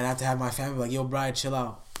 And I have to have my family like, yo, Brian, chill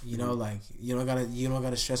out. You know, like, you don't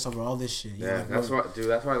gotta stress over all this shit. You know, like,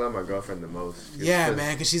 that's why I love my girlfriend the most. Yeah,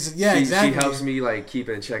 man, because exactly. She helps me like keep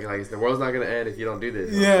it in check. Like, the world's not gonna end if you don't do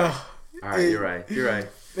this. Yeah. Like, all right, you're right.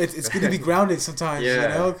 It's good to be grounded sometimes. You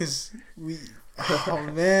know, because oh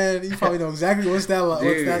man, you probably know exactly what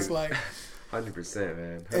that's like. 100%,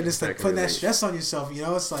 man. 100%. And it's like putting that stress on yourself. You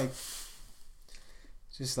know, it's like,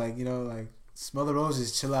 just like, you know, like, smell the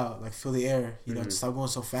roses, chill out, like feel the air. You know, stop going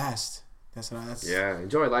so fast. Yeah,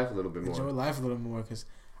 enjoy life a little bit more. Enjoy life a little more, because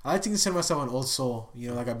I like to consider myself an old soul. You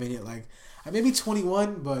know, like I may be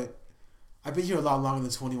 21, but I've been here a lot longer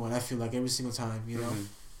than 21. I feel like every single time, you know.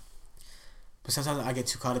 But sometimes I get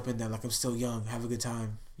too caught up in that, like I'm still young, have a good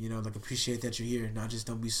time, you know, like appreciate that you're here, not just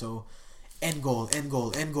don't be so end goal.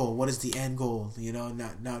 What is the end goal? You know,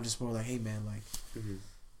 not just more like, hey man, like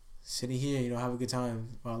sitting here, you know, have a good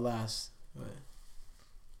time while it lasts. But,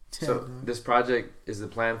 so this project, is the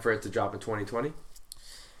plan for it to drop in 2020?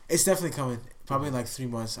 It's definitely coming, probably in like 3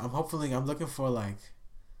 months. I'm looking for like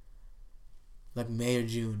May or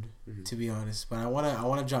June, to be honest. But I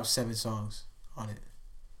wanna drop 7 songs on it.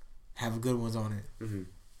 Have good ones on it. And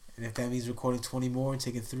if that means recording 20 more,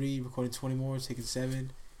 taking 3, recording 20 more, taking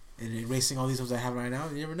 7, and erasing all these ones I have right now,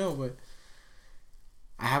 you never know. But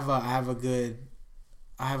I have a good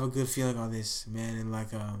feeling on this, man. And like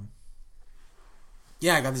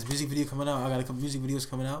yeah, I got this music video coming out. I got a couple music videos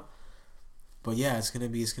coming out. But yeah, it's gonna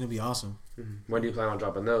be awesome. When do you plan on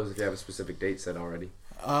dropping those? If you have a specific date set already?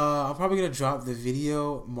 I'm probably gonna drop the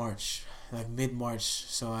video March, like mid-March.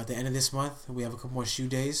 So at the end of this month, we have a couple more shoot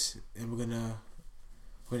days, and we're gonna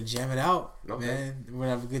jam it out, man. We're gonna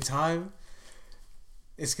have a good time.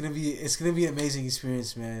 It's gonna be an amazing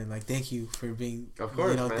experience, man. Like, thank you for being, of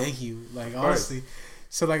course, man. Thank you, like honestly.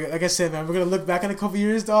 So like I said, man, we're gonna look back in a couple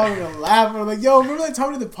years, dog. We're gonna laugh. We're like, yo, remember that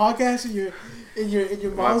time we did the podcast in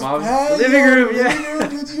your mom's pad, living room,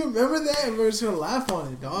 dude? Do you remember that? And we're just gonna laugh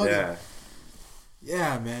on it, dog.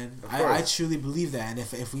 Yeah, man. I truly believe that, and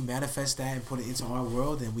if we manifest that and put it into our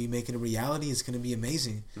world and we make it a reality, it's gonna be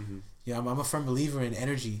amazing. Yeah, I'm a firm believer in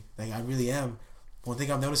energy. Like, I really am. One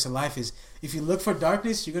thing I've noticed in life is if you look for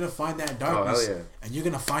darkness, you're gonna find that darkness, and you're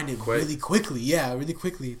gonna find it really quickly. Yeah, really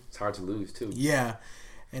quickly. It's hard to lose too. Yeah,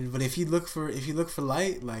 but if you look for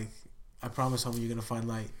light, like, I promise, homie, you're gonna find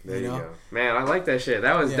light. There you go, man. I like that shit.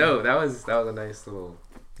 That was dope. That was a nice little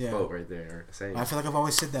quote right there. Saying. I feel like I've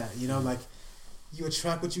always said that. You know, like, you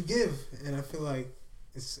attract what you give, and I feel like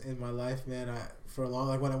it's in my life, man. For a long,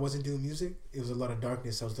 like, when I wasn't doing music, it was a lot of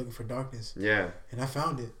darkness. I was looking for darkness. Yeah. And I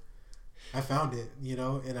found it, you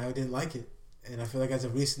know, and I didn't like it. And I feel like as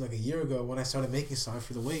of recent, like a year ago, when I started making Sorry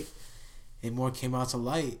for the Wait, it more came out to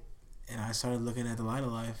light, and I started looking at the light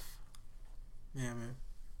of life. Yeah, man.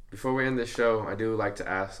 Before we end this show, I do like to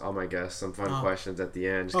ask all my guests some fun questions at the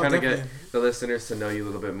end. Just kind of get the listeners to know you a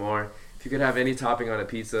little bit more. If you could have any topping on a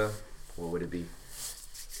pizza, what would it be?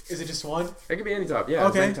 Is it just one? It could be any top.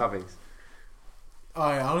 Yeah, any toppings.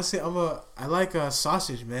 Alright, honestly, I like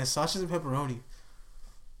sausage, man. Sausage and pepperoni.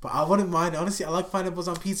 But I wouldn't mind. Honestly, I like pineapples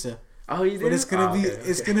on pizza. Oh, you do? But it's gonna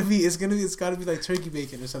it's gotta be like turkey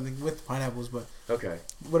bacon or something with pineapples. But okay.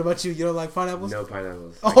 What about you? You don't like pineapples? No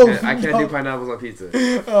pineapples. Oh, I can't do pineapples on pizza.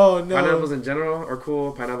 Oh no. Pineapples in general are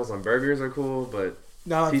cool. Pineapples on burgers are cool, but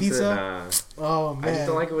not on pizza. Nah. Oh man. I just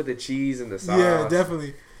don't like it with the cheese and the sauce. Yeah,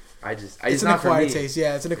 definitely. It's an acquired taste.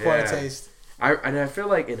 Yeah, it's an acquired taste. I feel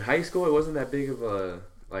like in high school it wasn't that big of a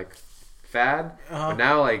fad, but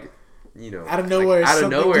now you know, out of nowhere,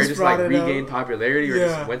 just regained popularity or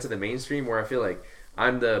just went to the mainstream. Where I feel like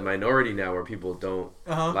I'm the minority now, where people don't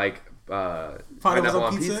like pineapple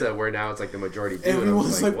on pizza. Where now it's like the majority do.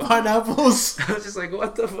 Everyone's like pineapples. I was just like,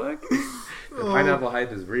 what the fuck? The pineapple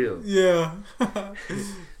hype is real. Yeah,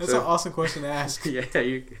 that's an awesome question to ask. Yeah,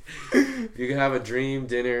 if you could have a dream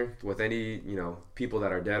dinner with any people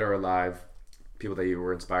that are dead or alive, people that you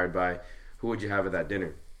were inspired by, who would you have at that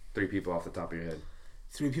dinner? 3 people off the top of your head.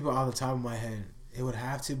 3 people off the top of my head. It would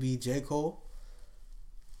have to be J. Cole,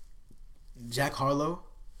 Jack Harlow,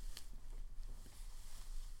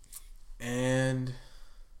 and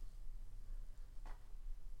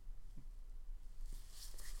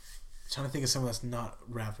trying to think of someone that's not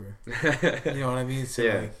rapper. You know what I mean? So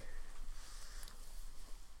like,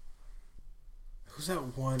 who's that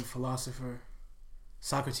one philosopher?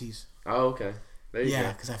 Socrates. Oh, okay. There you go.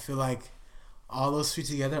 Yeah, because I feel like all those 3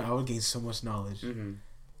 together, I would gain so much knowledge. Mm-hmm.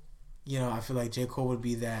 You know, I feel like J. Cole would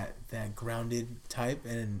be that grounded type,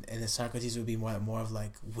 and then Socrates would be more of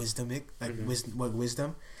like wisdomic, like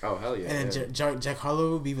wisdom. Oh hell yeah! And then Jack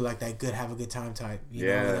Harlow would be like that good, have a good time type. You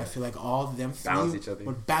know, and I feel like all of them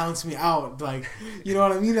would balance me out. Like, you know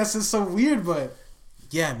what I mean? That's just so weird, but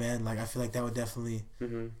yeah, man. Like, I feel like that would definitely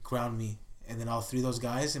ground me. And then all 3 of those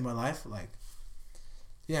guys in my life, like,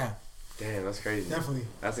 yeah. Damn, that's crazy. Definitely.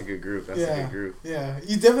 That's a good group. That's a good group. Yeah,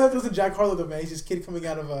 you definitely have to listen to Jack Harlow, though, man. He's this kid coming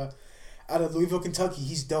out of Louisville, Kentucky.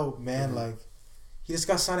 He's dope, man. Mm-hmm. Like, he just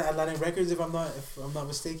got signed to Atlantic Records, if I'm not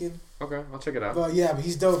mistaken. Okay, I'll check it out. But yeah,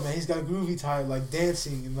 he's dope, man. He's got a groovy type, like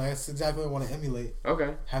dancing, and like that's exactly what I want to emulate.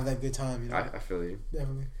 Okay. Have that good time, you know. I feel you.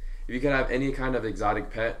 Definitely. If you could have any kind of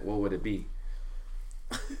exotic pet, what would it be?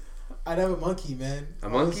 I'd have a monkey, man. A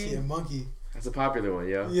monkey? A monkey. That's a popular one,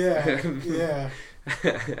 yo. Yeah, yeah.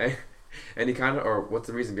 Any kind of, or what's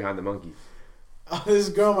the reason behind the monkey? There's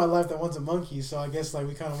a girl in my life that wants a monkey, so I guess like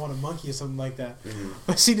we kind of want a monkey or something like that. Mm-hmm.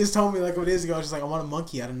 But she just told me like what days ago, she's like, I want a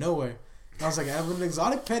monkey out of nowhere. And I was like, I have an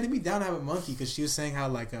exotic pet, it'd be down to have a monkey, because she was saying how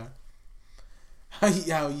like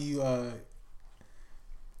how you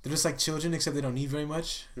they're just like children, except they don't need very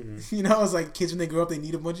much. Mm-hmm. You know, it's like kids when they grow up, they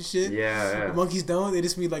need a bunch of shit. Yeah. The monkeys don't. They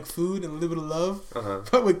just need like food and a little bit of love. Uh-huh.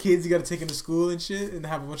 But with kids, you got to take them to school and shit, and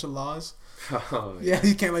have a bunch of laws. Oh, Yeah,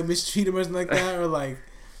 you can't like mistreat them or something like that, or like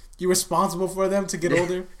you're responsible for them to get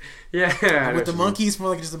older. Yeah. And with the monkey, it's more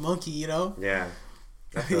like just a monkey, you know? Yeah.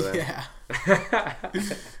 I feel that. Yeah.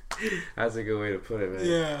 That's a good way to put it, man.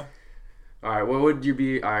 Yeah. All right, what would you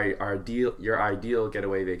be your ideal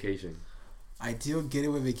getaway vacation? Ideal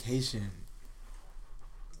getaway vacation.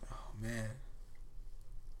 Oh man.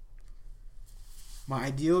 My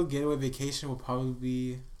ideal getaway vacation would probably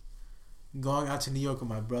be going out to New York with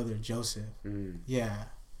my brother Joseph. Yeah.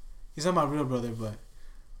 He's not my real brother, but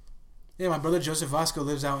yeah, my brother Joseph Vasco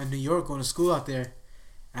lives out in New York, going to school out there.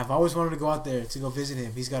 I've always wanted to go out there to go visit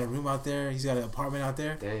him. He's got a room out there. He's got an apartment out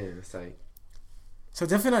there. Damn, it's like. So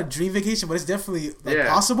definitely not a dream vacation, but it's definitely like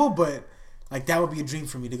possible. But like that would be a dream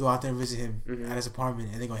for me to go out there and visit him at his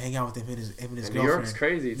apartment, and then go hang out with him and his girlfriend. New York's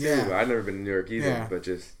crazy too. Yeah. I've never been to New York either, but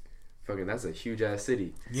just fucking, that's a huge ass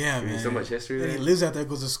city. Yeah, man. So much history there. And he lives out there,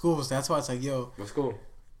 goes to school, so that's why it's like, yo. What school?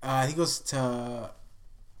 He goes to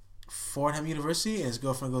Fordham University, and his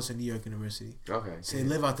girlfriend goes to New York University. Okay. So they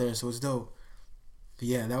live out there, so it's dope. But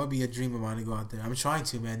yeah, that would be a dream of mine to go out there. I'm trying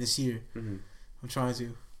to, man, this year. Mm-hmm. I'm trying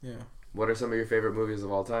to, yeah. What are some of your favorite movies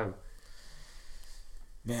of all time?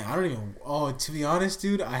 Man, I don't even. Oh, to be honest,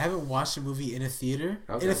 dude, I haven't watched a movie in a theater.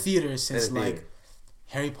 Okay. In a theater since like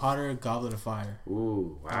Harry Potter, Goblet of Fire.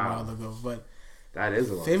 Ooh, wow. A while ago, but that is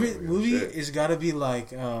a long favorite time ago. movie Shit. is gotta be like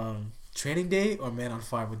Training Day or Man on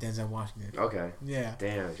Fire with Denzel Washington. Okay. Yeah.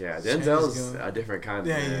 Damn. Yeah. Denzel's a different kind.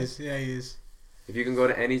 Yeah, of man. he is. Yeah, he is. If you can go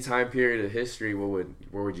to any time period of history, where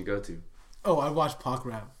would you go to? Oh, I watch Pac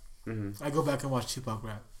rap. Mm-hmm. I go back and watch Tupac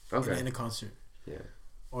rap. Okay. In a concert. Yeah.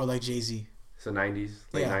 Or like Jay-Z. So 90s,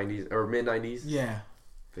 late 90s or mid 90s. Yeah.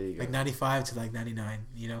 There you go. Like 95 to like 99.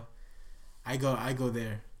 You know, I go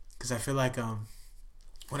there because I feel like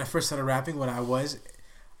when I first started rapping, I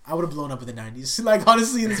would have blown up in the 90s. Like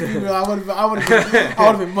honestly, let's be real, I would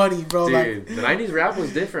have been money, bro. Dude, like, the 90s rap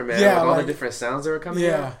was different, man. Yeah, like all the different sounds that were coming out.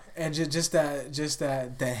 Yeah, and just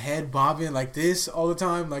that head bobbing like this all the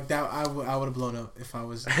time, like that. I would have blown up if I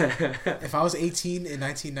was 18 in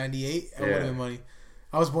 1998. I would have been money.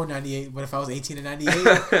 I was born 98, but if I was 18 in 98,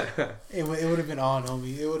 it would have been on,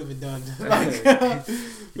 homie. It would have been done. Like,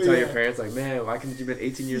 you tell your parents, like, man, why couldn't you been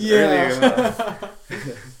 18 years earlier?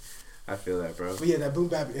 I feel that, bro. But yeah, that boom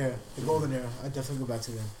bap era, the golden era, I definitely go back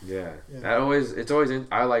to them. Yeah.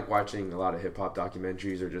 I like watching a lot of hip hop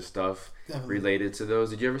documentaries or just stuff related to those.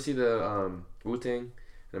 Did you ever see the Wu-Tang,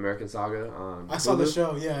 an American Saga on I saw Hulu? the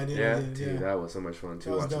show, yeah, I did. Yeah, I did, dude, that was so much fun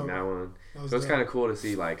too, watching dope. that one. That So it's kind of cool to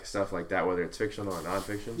see like stuff like that, whether it's fictional or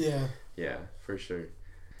non-fiction. Yeah. Yeah, for sure.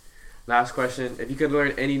 Last question: if you could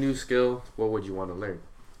learn any new skill, what would you want to learn?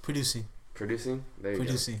 Producing. Producing. There you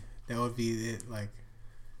Producing. go. That would be it. Like,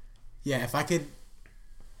 yeah, if I could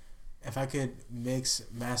mix,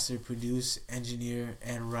 master, produce, engineer,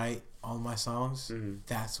 and write all my songs,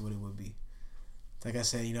 that's what it would be. Like I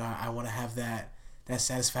said, you know, I want to have that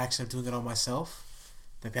satisfaction of doing it all myself.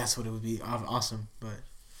 Like that's what it would be. Awesome, but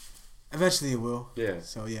eventually it will. Yeah.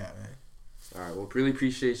 So yeah, man. All right. Well, really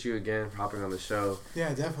appreciate you again for hopping on the show.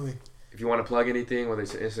 Yeah, definitely. If you want to plug anything, whether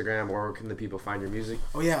it's your Instagram or where can the people find your music?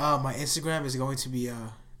 Oh yeah, my Instagram is going to be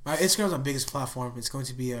my Instagram is my biggest platform. It's going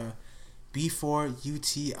to be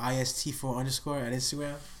B4UTIST4_ at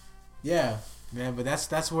Instagram. Yeah, man. But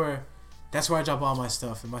that's where I drop all my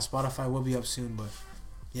stuff, and my Spotify will be up soon. But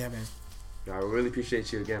yeah, man. I really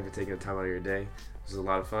appreciate you again for taking the time out of your day. This was a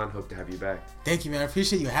lot of fun. Hope to have you back. Thank you, man. I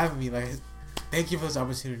appreciate you having me. Like, thank you for this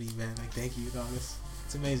opportunity, man. Like, thank you, dog. It's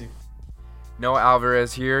amazing. Noah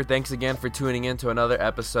Alvarez here. Thanks again for tuning in to another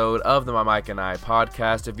episode of the My Mike and I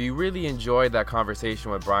podcast. If you really enjoyed that conversation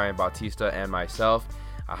with Brian Bautista and myself,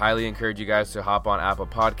 I highly encourage you guys to hop on Apple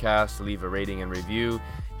Podcasts, leave a rating and review,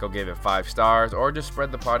 go give it 5 stars, or just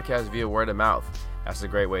spread the podcast via word of mouth. That's a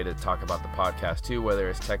great way to talk about the podcast too, whether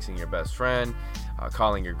it's texting your best friend,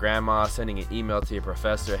 calling your grandma, sending an email to your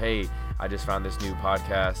professor. Hey, I just found this new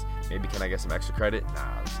podcast. Maybe can I get some extra credit? Nah,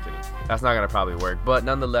 I'm just kidding. That's not going to probably work. But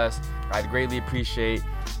nonetheless, I'd greatly appreciate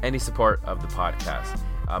any support of the podcast.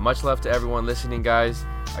 Much love to everyone listening, guys.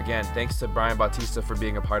 Again, thanks to Brian Bautista for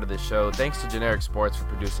being a part of this show. Thanks to Generic Sports for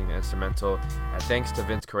producing the instrumental. And thanks to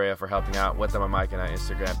Vince Correa for helping out with the My Mike and I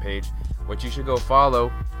Instagram page, which you should go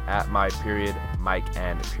follow at my.Mike&I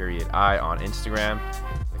on Instagram.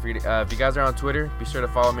 If you guys are on Twitter, be sure to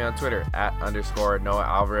follow me on Twitter at _Noah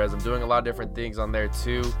Alvarez. I'm doing a lot of different things on there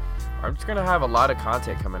too. I'm just going to have a lot of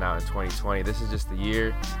content coming out in 2020. This is just the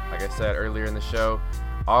year, like I said earlier in the show,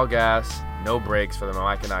 all gas, no breaks for the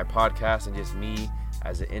My Mike and I podcast, and just me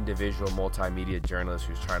as an individual multimedia journalist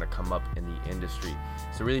who's trying to come up in the industry.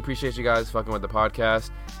 So really appreciate you guys fucking with the podcast.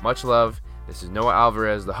 Much love. This is Noah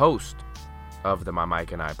Alvarez, the host of the My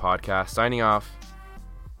Mike and I podcast, signing off.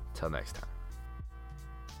 Till next time.